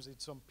times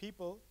it's from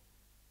people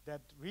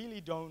that really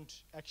don't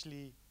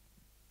actually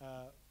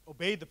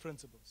obey the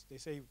principles. They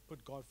say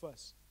put God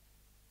first.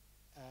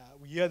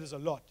 We hear this a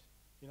lot,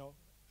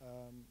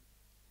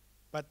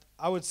 but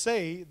I would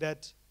say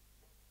that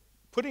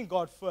putting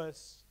God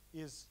first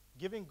is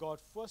giving God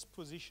first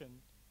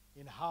position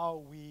in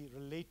how we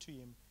relate to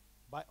him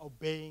by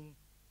obeying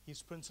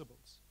his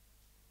principles,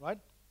 right?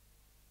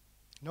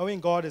 Knowing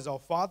God is our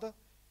Father,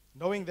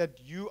 knowing that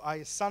you are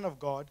a son of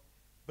God,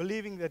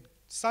 believing that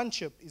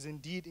sonship is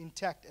indeed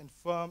intact and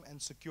firm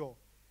and secure,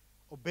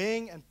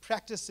 obeying and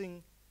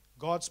practicing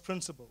God's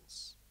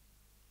principles.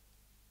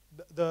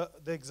 The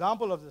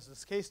example of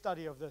this case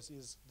study of this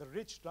is the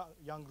rich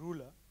young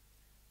ruler.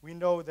 We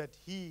know that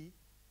he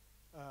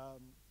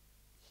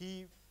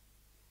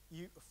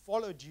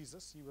followed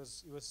Jesus.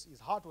 His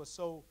heart was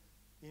so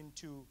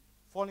into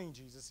following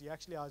Jesus. He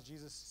actually asked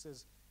Jesus,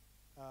 says,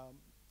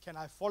 can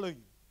I follow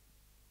you?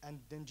 And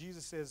then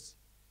Jesus says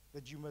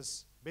that you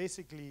must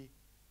basically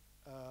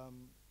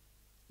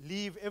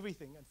leave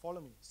everything and follow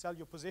me. Sell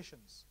your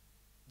possessions.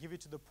 Give it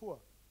to the poor.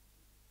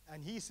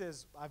 And he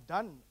says, I've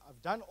done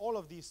all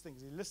of these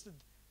things. He listed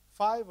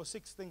 5 or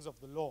 6 things of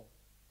the law.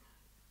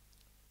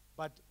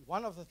 But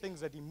one of the things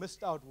that he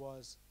missed out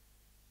was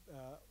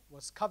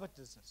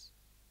covetousness.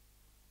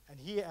 And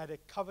he had a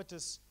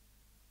covetous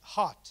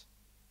heart.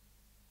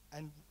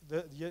 And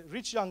the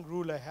rich young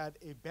ruler had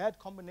a bad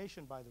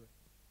combination, by the way.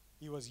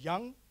 He was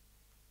young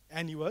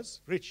and he was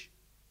rich.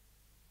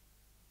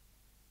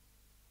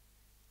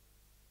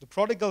 The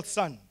prodigal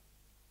son.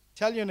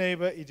 Tell your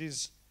neighbor, it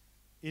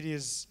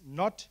is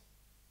not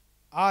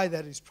I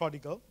that is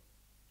prodigal.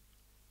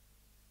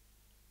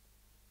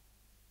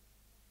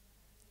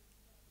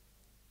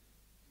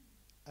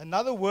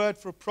 Another word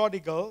for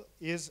prodigal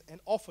is an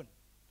orphan.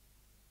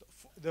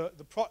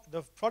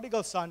 The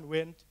prodigal son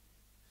went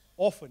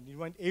orphan. He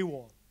went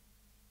AWOL,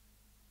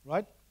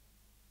 right?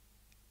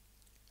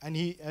 And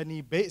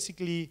he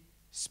basically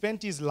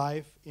spent his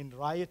life in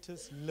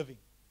riotous living.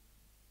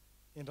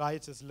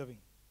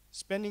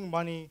 Spending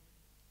money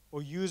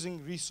or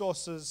using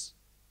resources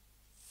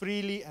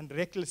freely and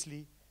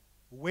recklessly,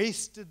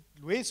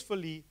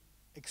 wastefully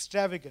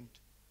extravagant.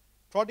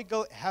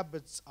 Prodigal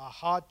habits are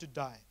hard to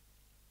die.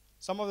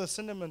 Some of the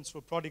synonyms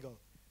for prodigal: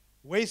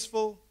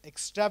 wasteful,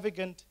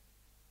 extravagant,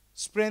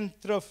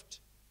 spendthrift,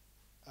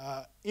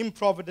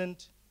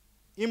 improvident,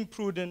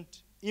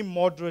 imprudent,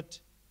 immoderate,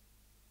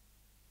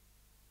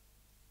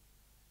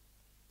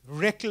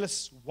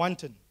 reckless,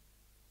 wanton.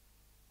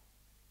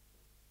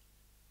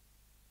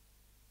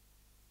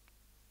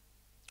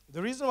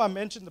 The reason why I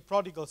mentioned the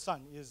prodigal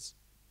son is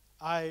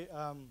I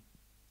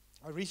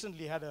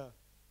recently had a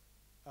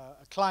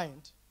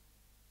client,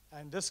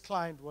 and this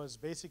client was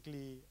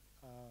basically,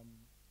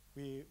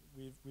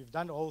 we've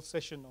done a whole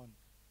session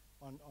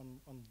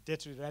on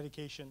debt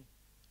eradication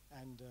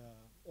and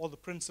all the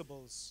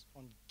principles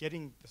on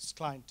getting this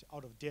client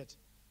out of debt.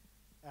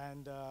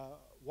 And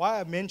why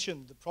I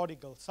mentioned the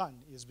prodigal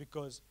son is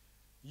because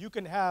you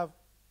can have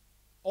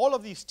all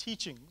of these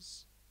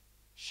teachings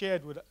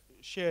shared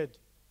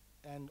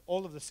and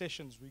all of the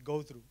sessions we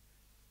go through.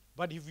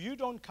 But if you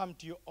don't come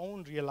to your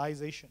own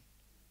realization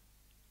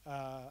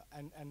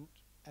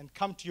and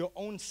come to your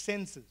own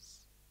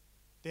senses,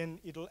 then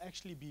it'll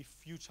actually be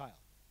futile.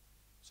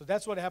 So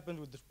that's what happened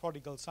with the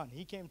prodigal son.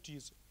 He came to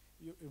his,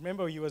 you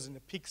remember he was in the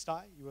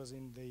pigsty, he was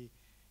in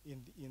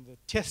the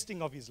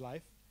testing of his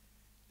life,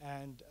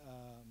 and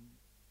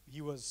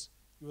he was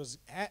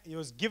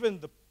given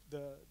the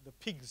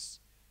pigs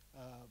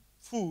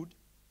food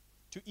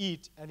to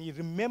eat, and he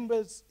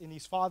remembers in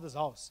his father's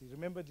house. He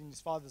remembered in his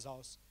father's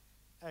house,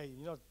 hey,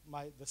 you know,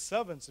 the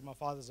servants in my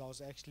father's house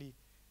are actually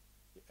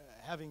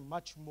having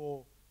much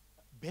more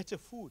better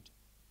food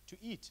to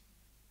eat.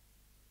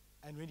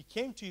 And when he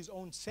came to his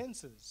own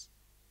senses,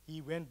 he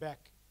went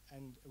back,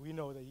 and we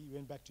know that he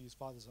went back to his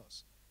father's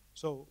house.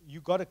 So you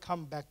got to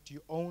come back to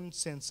your own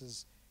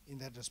senses in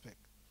that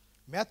respect.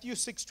 Matthew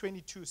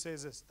 6:22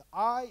 says this: the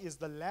eye is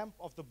the lamp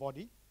of the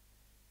body.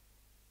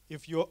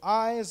 If your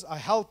eyes are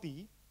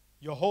healthy,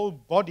 your whole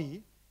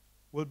body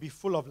will be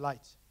full of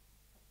light.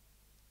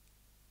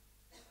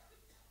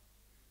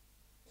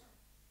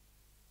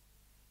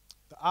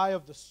 The eye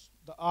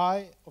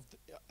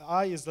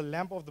is the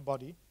lamp of the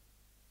body.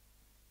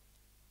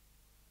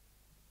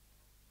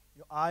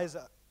 Your eyes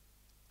are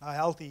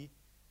healthy,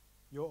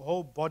 your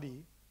whole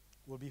body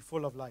will be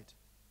full of light.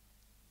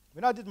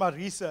 When I did my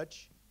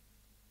research,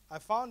 I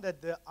found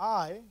that the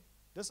eye,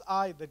 this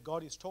eye that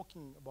God is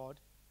talking about,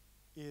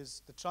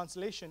 is, the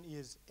translation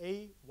is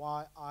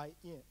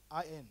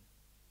A-Y-I-N,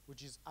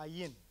 which is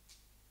ayin,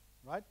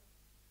 right?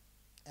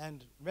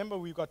 And remember,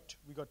 we got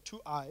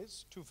two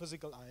eyes, two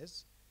physical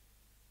eyes.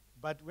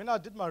 But when I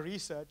did my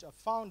research, I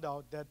found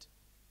out that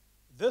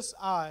this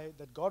eye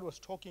that God was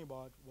talking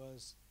about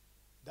was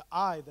the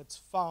eye that's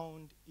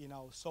found in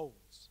our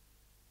souls,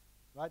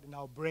 right, in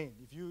our brain.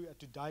 If you had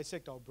to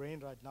dissect our brain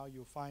right now,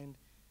 you'll find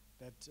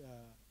that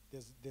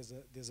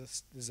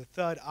there's a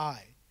third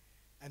eye,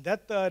 and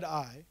that third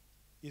eye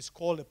is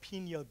called a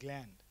pineal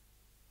gland,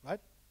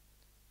 right?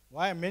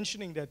 Why I'm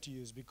mentioning that to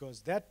you is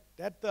because that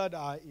third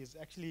eye is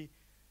actually,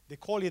 they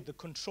call it the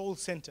control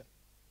center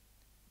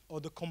or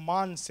the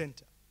command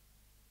center.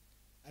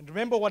 And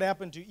remember what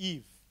happened to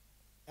Eve,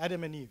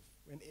 Adam and Eve.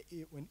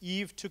 When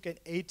Eve took and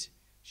ate,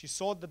 she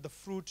saw that the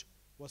fruit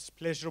was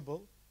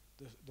pleasurable,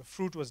 the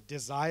fruit was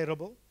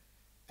desirable,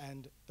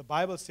 and the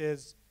Bible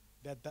says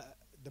that the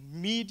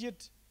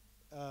immediate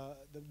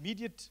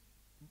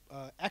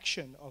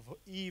action of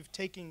Eve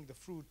taking the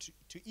fruit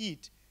to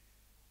eat,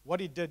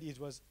 what it did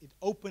was it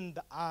opened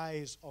the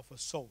eyes of her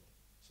soul.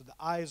 So the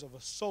eyes of her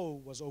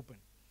soul was open.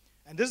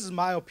 And this is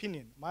my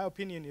opinion. My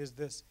opinion is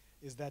this,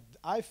 is that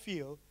I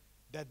feel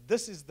that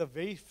this is the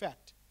very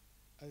fact,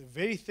 the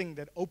very thing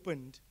that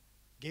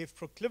gave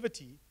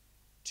proclivity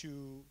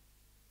to,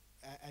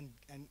 and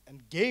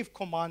gave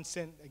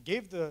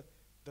the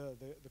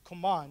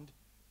command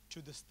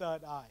to this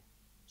third eye.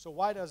 So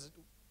why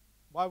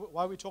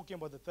are we talking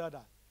about the third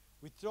eye?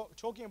 We're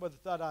talking about the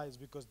third eye is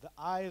because the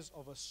eyes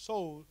of a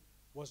soul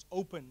was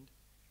opened,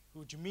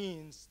 which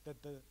means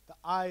that the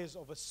eyes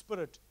of a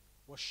spirit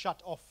were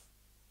shut off.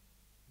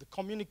 The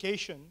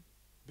communication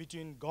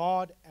between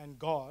God and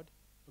God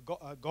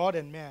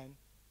and man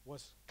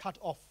was cut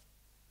off.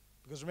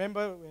 Because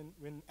remember,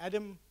 when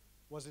Adam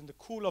was in the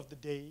cool of the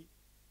day,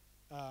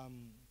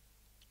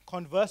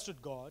 conversed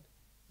with God,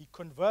 he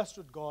conversed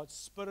with God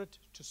spirit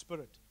to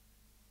spirit,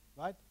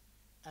 right?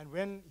 And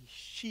when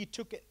she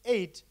took and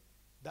ate,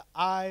 the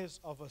eyes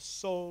of her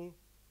soul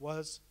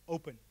was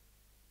open.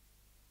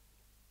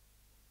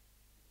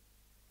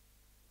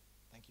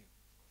 Thank you.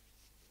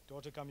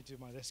 Daughter coming to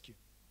my rescue.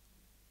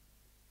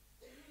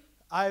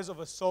 Eyes of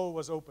her soul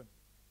was open.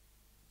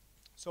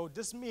 So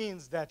this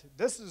means that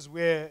this is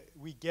where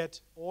we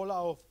get all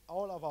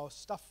of our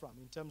stuff from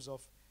in terms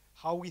of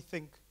how we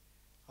think,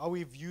 how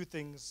we view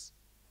things,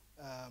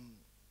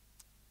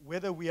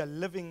 whether we are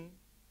living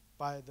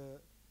by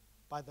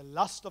the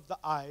lust of the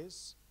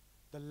eyes,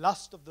 the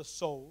lust of the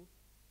soul,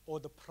 or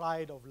the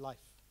pride of life.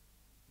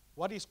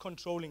 What is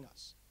controlling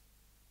us?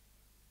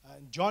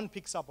 And John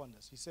picks up on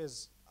this. He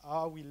says,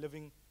 are we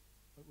living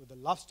with the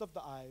lust of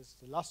the eyes,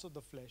 the lust of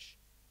the flesh,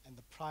 and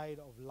the pride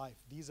of life?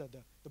 These are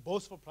the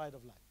boastful pride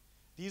of life.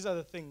 These are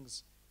the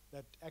things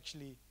that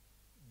actually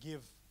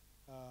give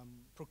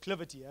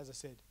proclivity, as I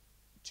said,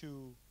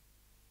 to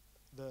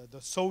the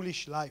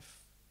soulish life.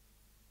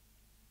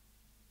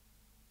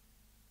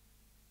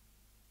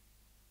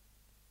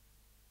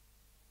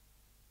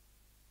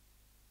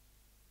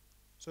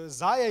 So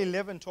Isaiah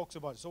 11 talks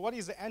about it. So what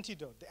is the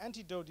antidote? The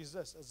antidote is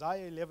this.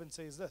 Isaiah 11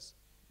 says this.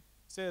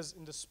 says,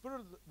 in the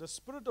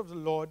Spirit of the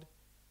Lord,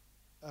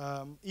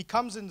 he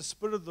comes in the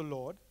Spirit of the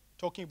Lord,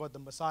 talking about the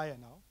Messiah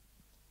now,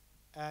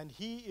 and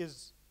he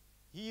is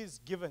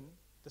given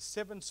the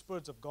 7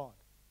 spirits of God,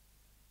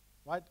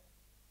 right?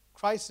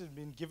 Christ has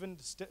been given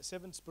the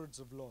 7 spirits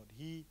of Lord.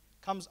 He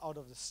comes out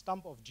of the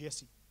stump of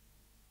Jesse,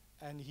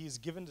 and he's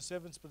given the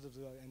 7 spirits of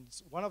the Lord. And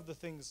one of the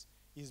things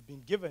he's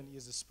been given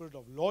is the spirit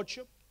of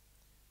lordship,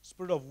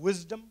 spirit of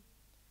wisdom,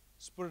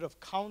 spirit of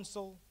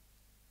counsel,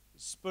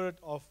 spirit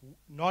of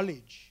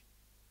knowledge,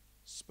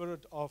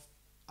 spirit of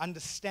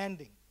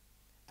understanding,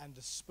 and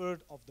the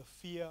spirit of the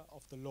fear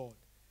of the Lord.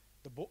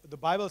 The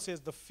Bible says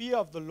the fear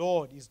of the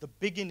Lord is the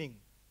beginning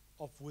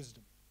of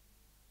wisdom.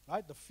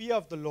 Right? The fear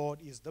of the Lord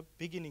is the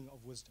beginning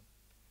of wisdom.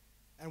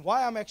 And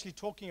why I'm actually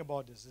talking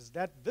about this is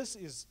that this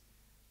is,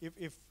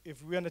 if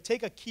we're going to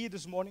take a key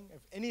this morning,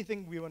 if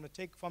anything we want to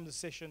take from the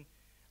session,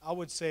 I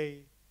would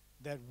say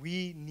that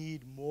we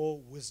need more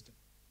wisdom.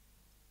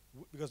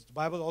 Because the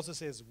Bible also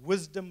says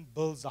wisdom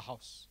builds a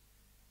house.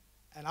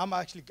 And I'm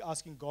actually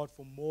asking God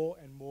for more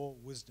and more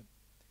wisdom.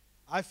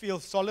 I feel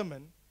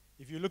Solomon,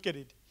 if you look at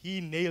it,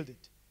 he nailed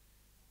it.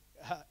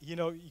 He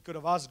could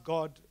have asked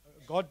God.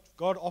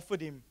 God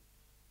offered him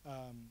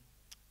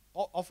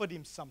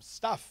some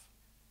stuff,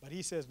 but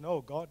he says,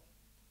 no, God,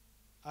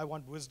 I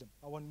want wisdom.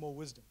 I want more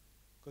wisdom.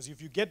 Because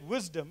if you get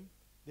wisdom,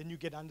 then you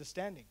get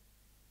understanding.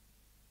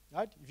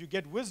 Right? If you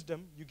get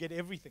wisdom, you get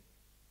everything.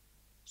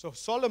 So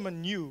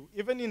Solomon knew,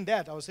 even in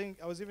that, I was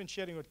even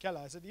sharing with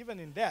Kella, I said, even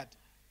in that,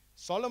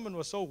 Solomon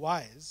was so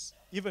wise,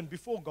 even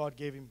before God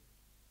gave him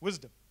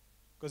wisdom,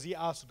 because he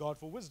asked God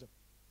for wisdom.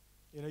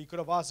 He could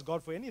have asked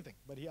God for anything,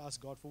 but he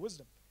asked God for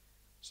wisdom.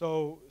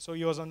 So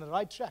he was on the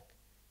right track.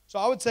 So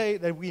I would say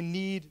that we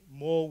need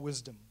more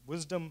wisdom.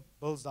 Wisdom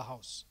builds the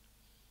house.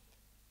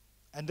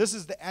 And this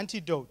is the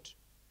antidote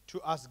to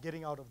us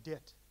getting out of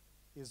debt,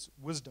 is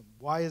wisdom.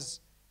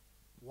 Wise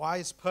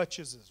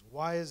purchases,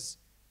 wise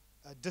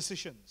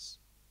decisions.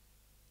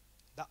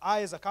 The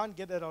eyes, I can't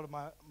get that out of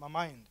my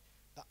mind.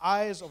 The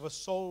eyes of a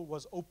soul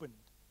was opened,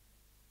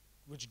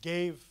 which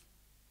gave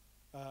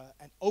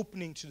an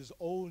opening to this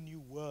whole new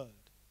world.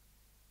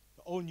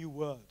 The whole new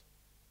world.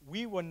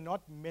 We were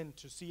not meant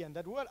to see, and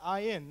that word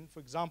ayin,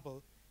 for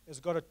example, has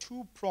got a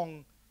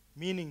 2-pronged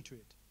meaning to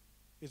it.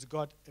 It's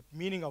got a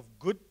meaning of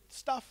good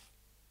stuff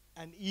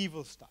and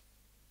evil stuff.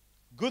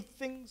 Good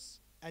things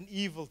and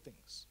evil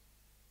things.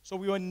 So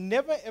we were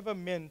never ever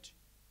meant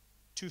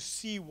to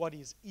see what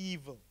is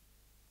evil.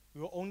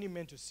 We were only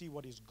meant to see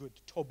what is good.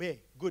 Tobe,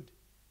 good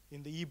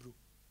in the Hebrew.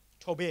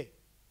 Tobe.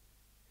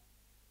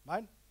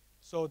 Right?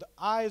 So the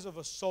eyes of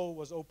a soul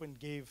was opened,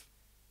 gave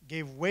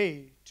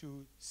way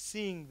to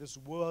seeing this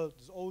world,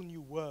 this whole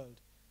new world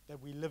that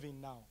we live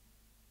in now.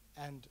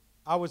 And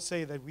I would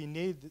say that we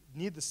need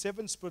the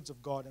 7 spirits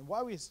of God. And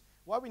why we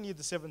need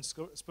the 7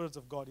 spirits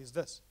of God is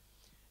this,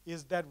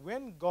 is that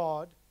when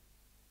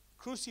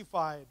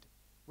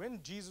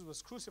Jesus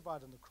was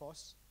crucified on the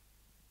cross,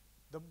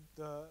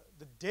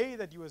 the day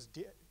that he was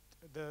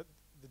the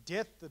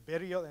death, the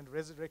burial, and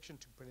resurrection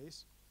took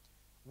place,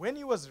 when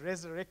he was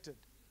resurrected,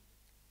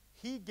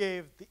 he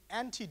gave the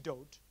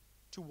antidote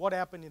to what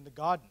happened in the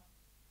garden.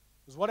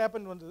 Because what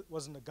happened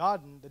was in the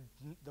garden,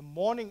 the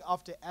morning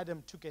after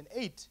Adam took and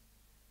ate,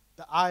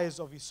 the eyes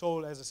of his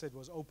soul, as I said,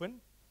 was open.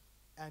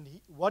 And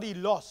he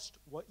lost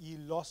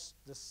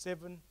the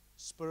 7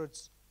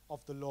 spirits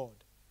of the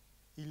Lord.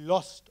 He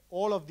lost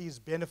all of these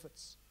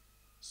benefits.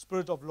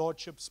 Spirit of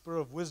lordship, spirit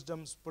of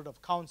wisdom, spirit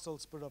of counsel,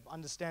 spirit of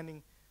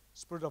understanding,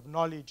 spirit of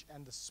knowledge,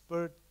 and the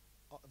spirit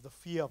of the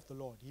fear of the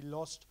Lord. He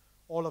lost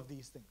all of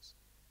these things.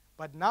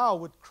 But now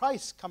with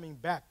Christ coming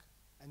back,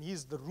 and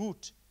he's the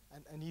root,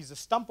 and he's the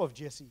stump of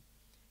Jesse,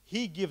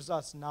 he gives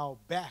us now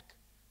back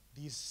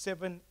these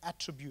 7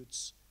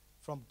 attributes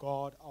from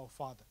God our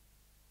Father.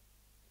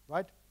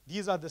 Right?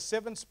 These are the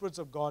 7 spirits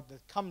of God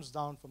that comes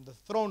down from the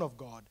throne of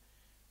God,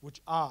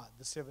 which are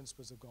the 7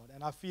 spirits of God.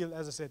 And I feel,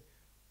 as I said,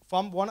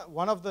 from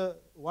one of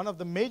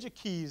the major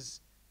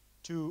keys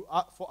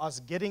for us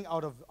getting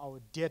out of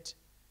our debt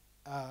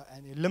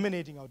and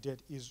eliminating our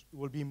debt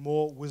will be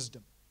more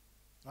wisdom.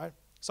 Right?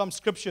 Some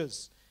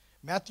scriptures.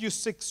 Matthew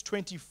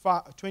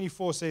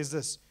 6:24 says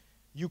this: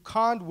 you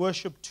can't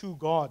worship 2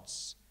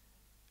 gods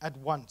at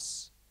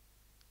once.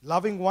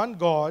 Loving one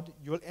God,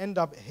 you'll end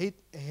up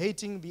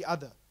hating the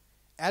other.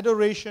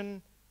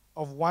 Adoration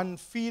of one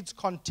feeds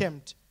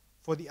contempt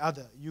for the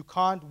other. You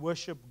can't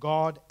worship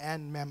God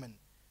and mammon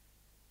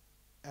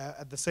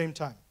at the same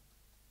time.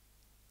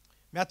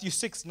 Matthew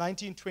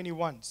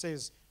 6:19-21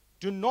 says,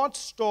 do not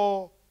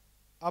store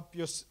up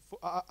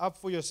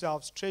for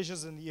yourselves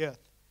treasures in the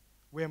earth,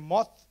 where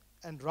moth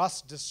and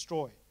rust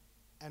destroy,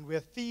 and where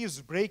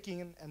thieves break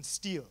in and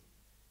steal.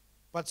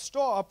 But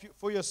store up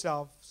for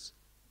yourselves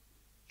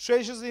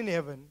treasures in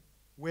heaven,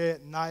 where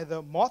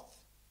neither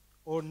moth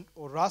or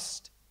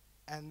rust,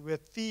 and where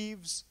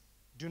thieves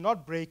do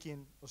not break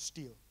in or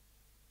steal.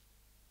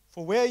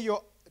 For where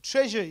your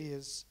treasure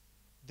is,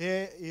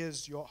 there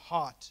is your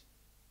heart.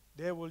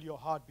 There will your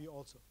heart be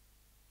also.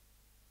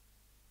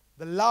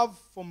 The love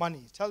for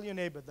money. Tell your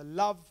neighbor, the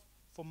love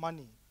for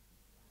money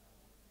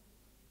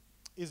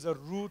is a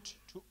root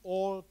to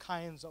all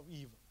kinds of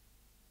evil.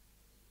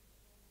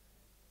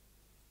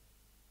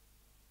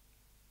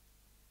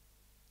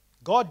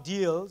 God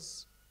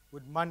deals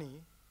with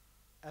money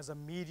as a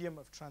medium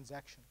of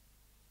transaction,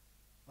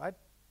 right?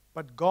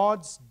 But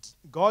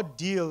God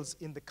deals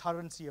in the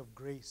currency of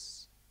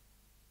grace,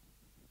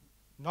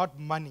 not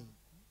money.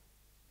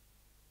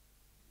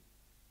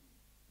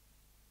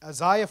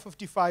 Isaiah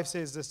 55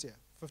 says this here.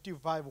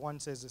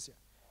 55:1 says this here.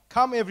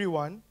 Come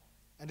everyone,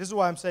 and this is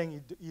why I'm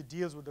saying he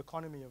deals with the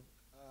economy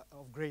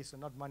of grace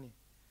and not money.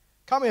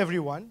 Come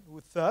everyone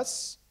who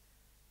thirsts,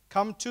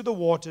 come to the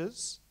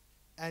waters,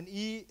 and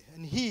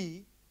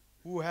he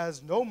who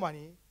has no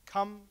money,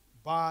 come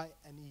buy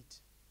and eat.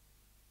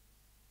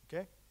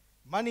 Okay?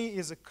 Money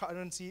is a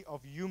currency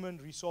of human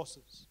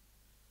resources.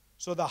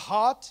 So the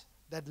heart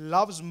that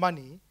loves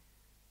money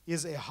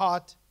is a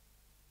heart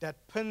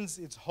that pins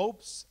its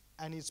hopes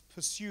and it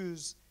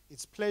pursues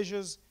its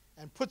pleasures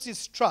and puts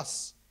its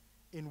trust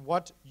in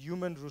what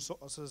human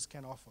resources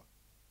can offer.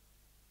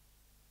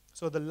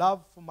 So the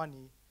love for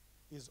money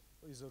is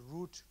a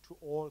root to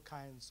all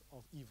kinds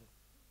of evil.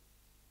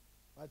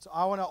 Right? So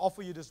I want to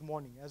offer you this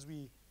morning, as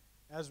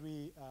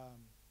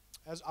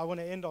I want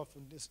to end off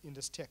in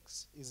this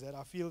text, is that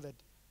I feel that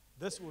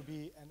this will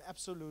be an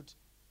absolute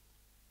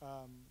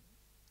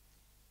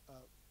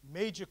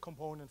major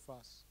component for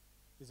us,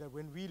 is that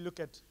when we look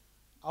at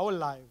our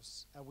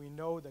lives and we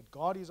know that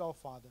God is our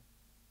Father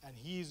and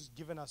He's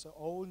given us a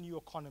whole new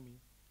economy,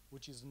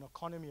 which is an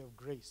economy of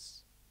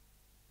grace,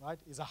 right?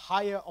 Is a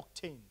higher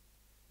octane.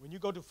 When you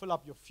go to fill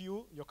up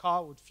your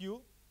car with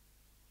fuel,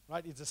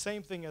 right? It's the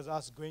same thing as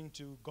us going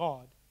to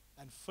God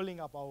and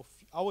filling up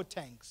our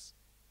tanks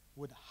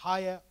with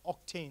higher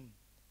octane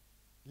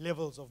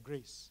levels of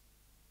grace,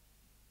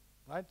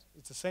 right?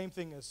 It's the same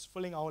thing as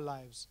filling our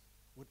lives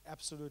with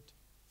absolute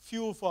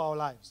fuel for our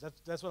lives.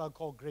 That's what I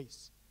call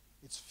grace.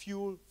 It's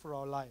fuel for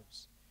our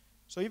lives.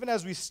 So even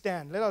as we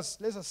stand, let us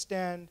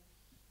stand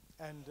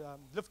and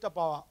lift up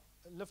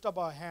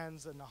our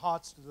hands and our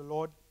hearts to the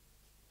Lord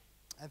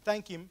and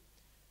thank Him.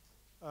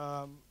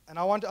 And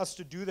I want us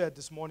to do that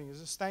this morning.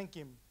 Is just thank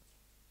Him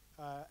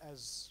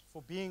as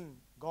for being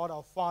God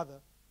our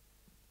Father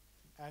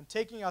and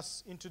taking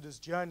us into this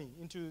journey,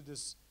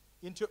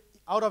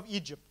 out of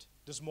Egypt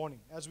this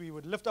morning. As we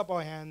would lift up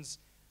our hands,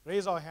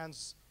 raise our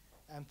hands,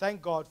 and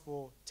thank God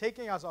for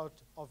taking us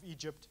out of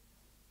Egypt.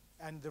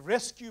 And the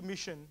rescue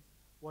mission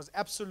was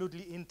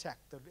absolutely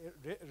intact.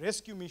 The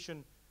rescue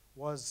mission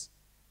was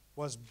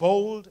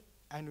bold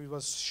and it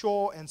was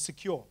sure and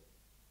secure.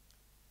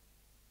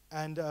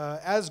 And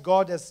as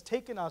God has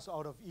taken us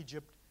out of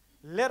Egypt,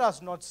 let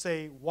us not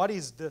say, what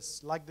is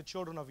this, like the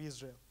children of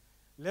Israel.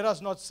 Let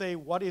us not say,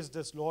 what is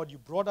this, Lord? You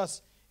brought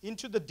us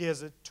into the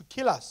desert to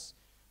kill us.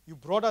 You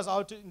brought us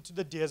out into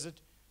the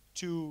desert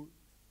to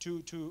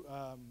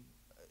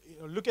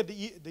look at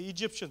the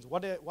Egyptians.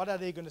 What are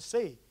they going to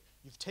say?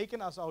 You've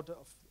taken us out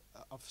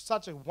of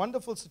such a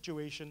wonderful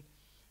situation.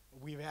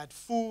 We've had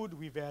food,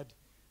 we've had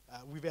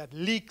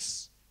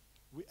leeks,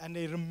 and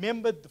they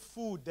remembered the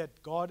food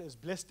that God has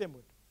blessed them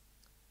with.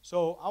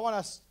 So I want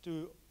us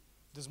to,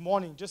 this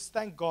morning, just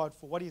thank God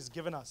for what He's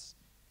given us,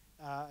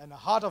 and a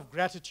heart of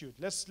gratitude.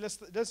 Let's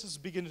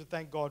just begin to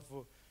thank God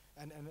for,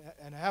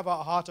 and have a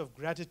heart of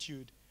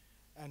gratitude,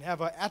 and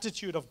have an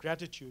attitude of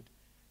gratitude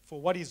for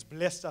what He's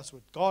blessed us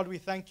with. God, we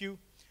thank You.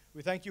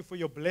 We thank You for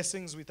Your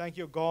blessings. We thank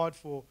You, God,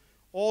 for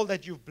all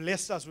that You've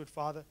blessed us with,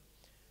 Father.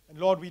 And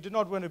Lord, we do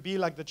not want to be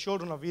like the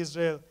children of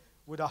Israel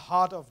with a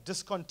heart of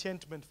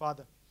discontentment,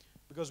 Father.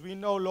 Because we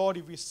know, Lord,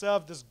 if we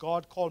serve this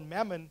God called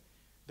Mammon,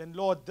 then,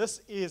 Lord,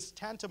 this is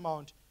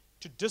tantamount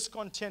to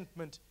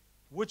discontentment,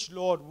 which,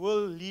 Lord,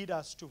 will lead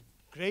us to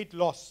great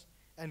loss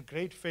and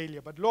great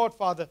failure. But, Lord,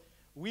 Father,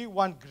 we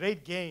want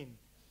great gain.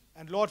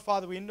 And, Lord,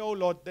 Father, we know,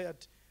 Lord,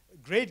 that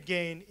great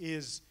gain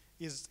is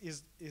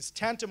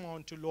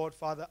tantamount to, Lord,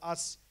 Father,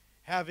 us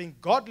having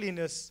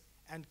godliness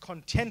and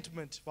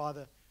contentment,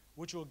 Father,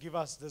 which will give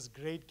us this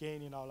great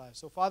gain in our lives.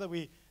 So, Father,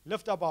 we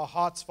lift up our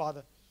hearts,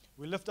 Father.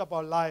 We lift up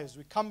our lives.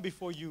 We come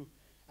before You.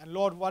 And,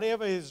 Lord,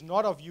 whatever is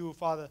not of You,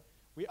 Father,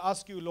 we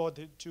ask You, Lord,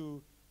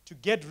 to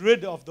get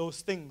rid of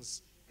those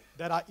things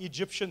that are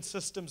Egyptian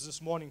systems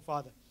this morning,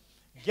 Father.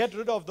 Get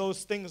rid of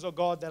those things, oh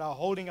God, that are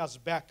holding us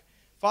back.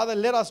 Father,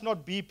 let us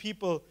not be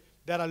people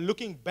that are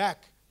looking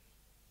back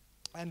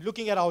and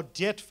looking at our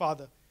debt,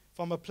 Father,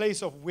 from a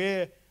place of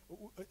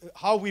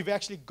how we've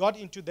actually got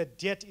into that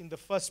debt in the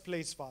first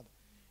place, Father.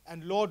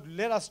 And Lord,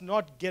 let us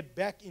not get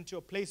back into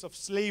a place of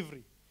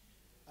slavery.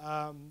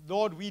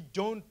 Lord, we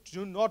do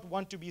not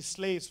want to be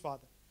slaves,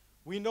 Father.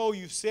 We know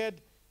You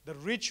said the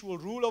rich will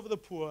rule over the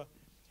poor,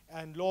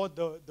 and Lord,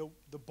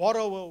 the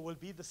borrower will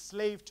be the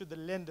slave to the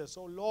lender.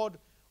 So Lord,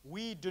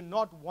 we do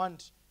not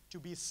want to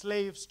be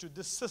slaves to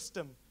this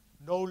system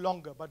no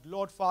longer. But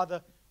Lord,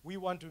 Father, we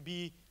want to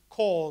be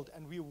called,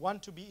 and we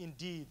want to be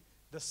indeed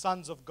the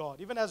sons of God.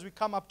 Even as we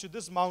come up to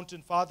this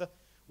mountain, Father,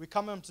 we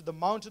come up to the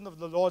mountain of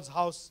the Lord's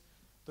house,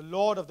 the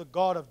Lord of the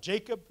God of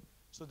Jacob,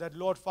 so that,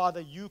 Lord,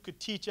 Father, You could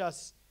teach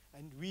us,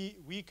 and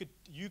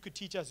you could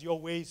teach us Your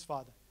ways,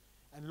 Father.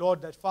 And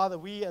Lord, that Father,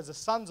 we as the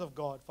sons of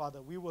God,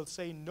 Father, we will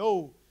say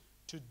no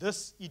to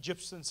this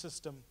Egyptian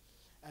system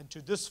and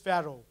to this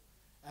Pharaoh.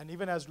 And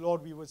even as,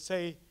 Lord, we would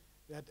say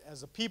that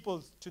as a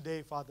people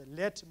today, Father,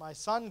 let my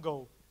son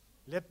go,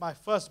 let my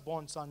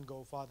firstborn son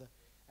go, Father.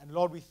 And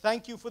Lord, we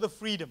thank you for the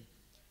freedom.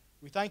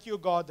 We thank you,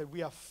 God, that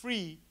we are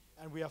free,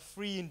 and we are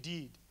free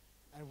indeed.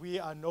 And we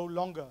are no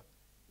longer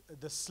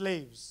the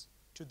slaves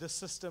to this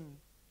system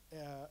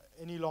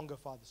any longer,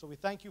 Father. So we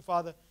thank you,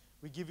 Father.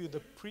 We give you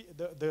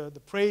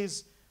the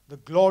praise, the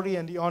glory,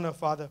 and the honor,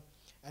 Father.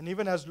 And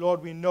even as,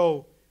 Lord, we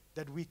know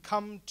that we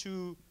come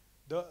to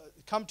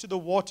the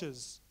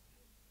waters.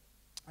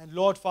 And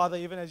Lord, Father,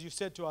 even as you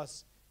said to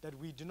us, that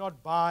we do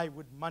not buy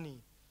with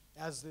money,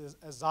 as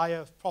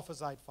Isaiah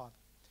prophesied, Father.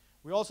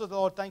 We also,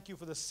 Lord, thank you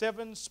for the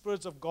 7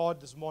 spirits of God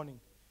this morning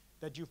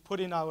that you've put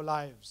in our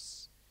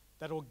lives,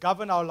 that will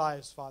govern our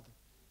lives, Father.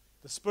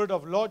 The spirit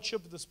of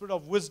lordship, the spirit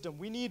of wisdom.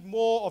 We need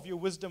more of your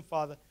wisdom,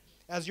 Father.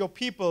 As your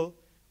people,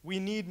 we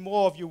need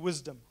more of your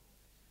wisdom.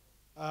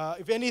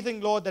 If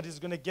anything, Lord, that is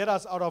going to get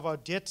us out of our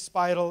debt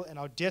spiral and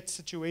our debt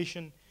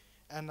situation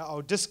and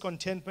our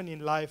discontentment in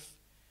life,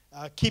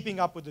 keeping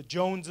up with the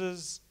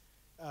Joneses,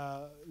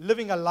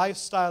 living a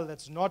lifestyle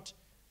that's not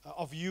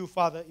of you,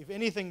 Father. If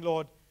anything,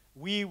 Lord,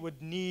 we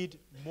would need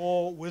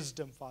more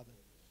wisdom, Father.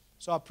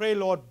 So I pray,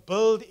 Lord,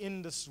 build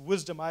in this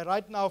wisdom.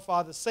 Right now,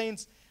 Father,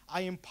 saints,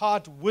 I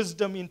impart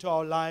wisdom into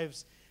our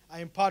lives. I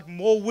impart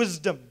more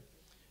wisdom.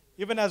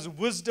 Even as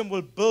wisdom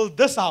will build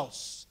this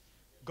house,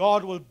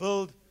 God will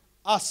build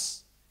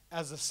us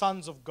as the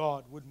sons of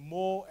God with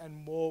more and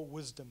more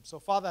wisdom. So,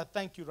 Father, I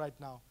thank you right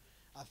now.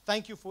 I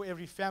thank you for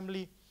every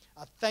family.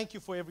 I thank you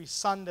for every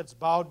son that's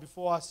bowed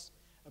before us,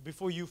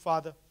 before you,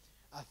 Father.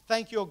 I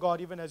thank you, O God,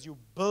 even as you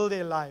build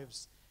their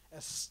lives,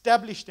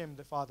 establish them,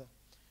 the Father.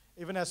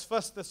 Even as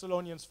 1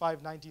 Thessalonians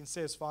 5:19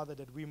 says, Father,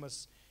 that we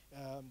must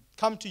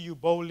come to you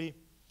boldly,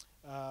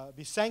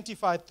 be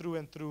sanctified through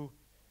and through.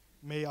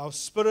 May our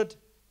spirit,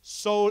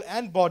 soul,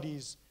 and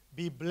bodies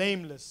be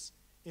blameless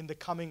in the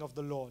coming of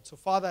the Lord. So,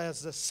 Father,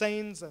 as the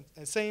saints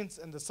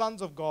and the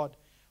sons of God,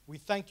 we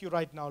thank you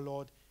right now,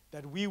 Lord,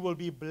 that we will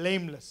be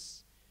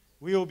blameless.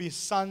 We will be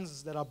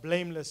sons that are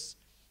blameless,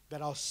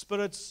 that our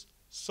spirits,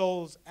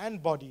 souls,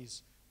 and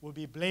bodies will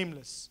be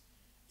blameless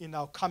in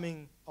our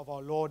coming of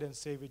our Lord and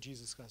Savior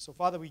Jesus Christ. So,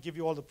 Father, we give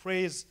you all the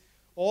praise,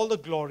 all the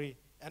glory,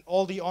 and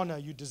all the honor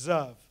you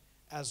deserve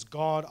as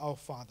God our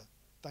Father.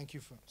 Thank you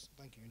first.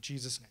 Thank you in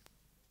Jesus' name.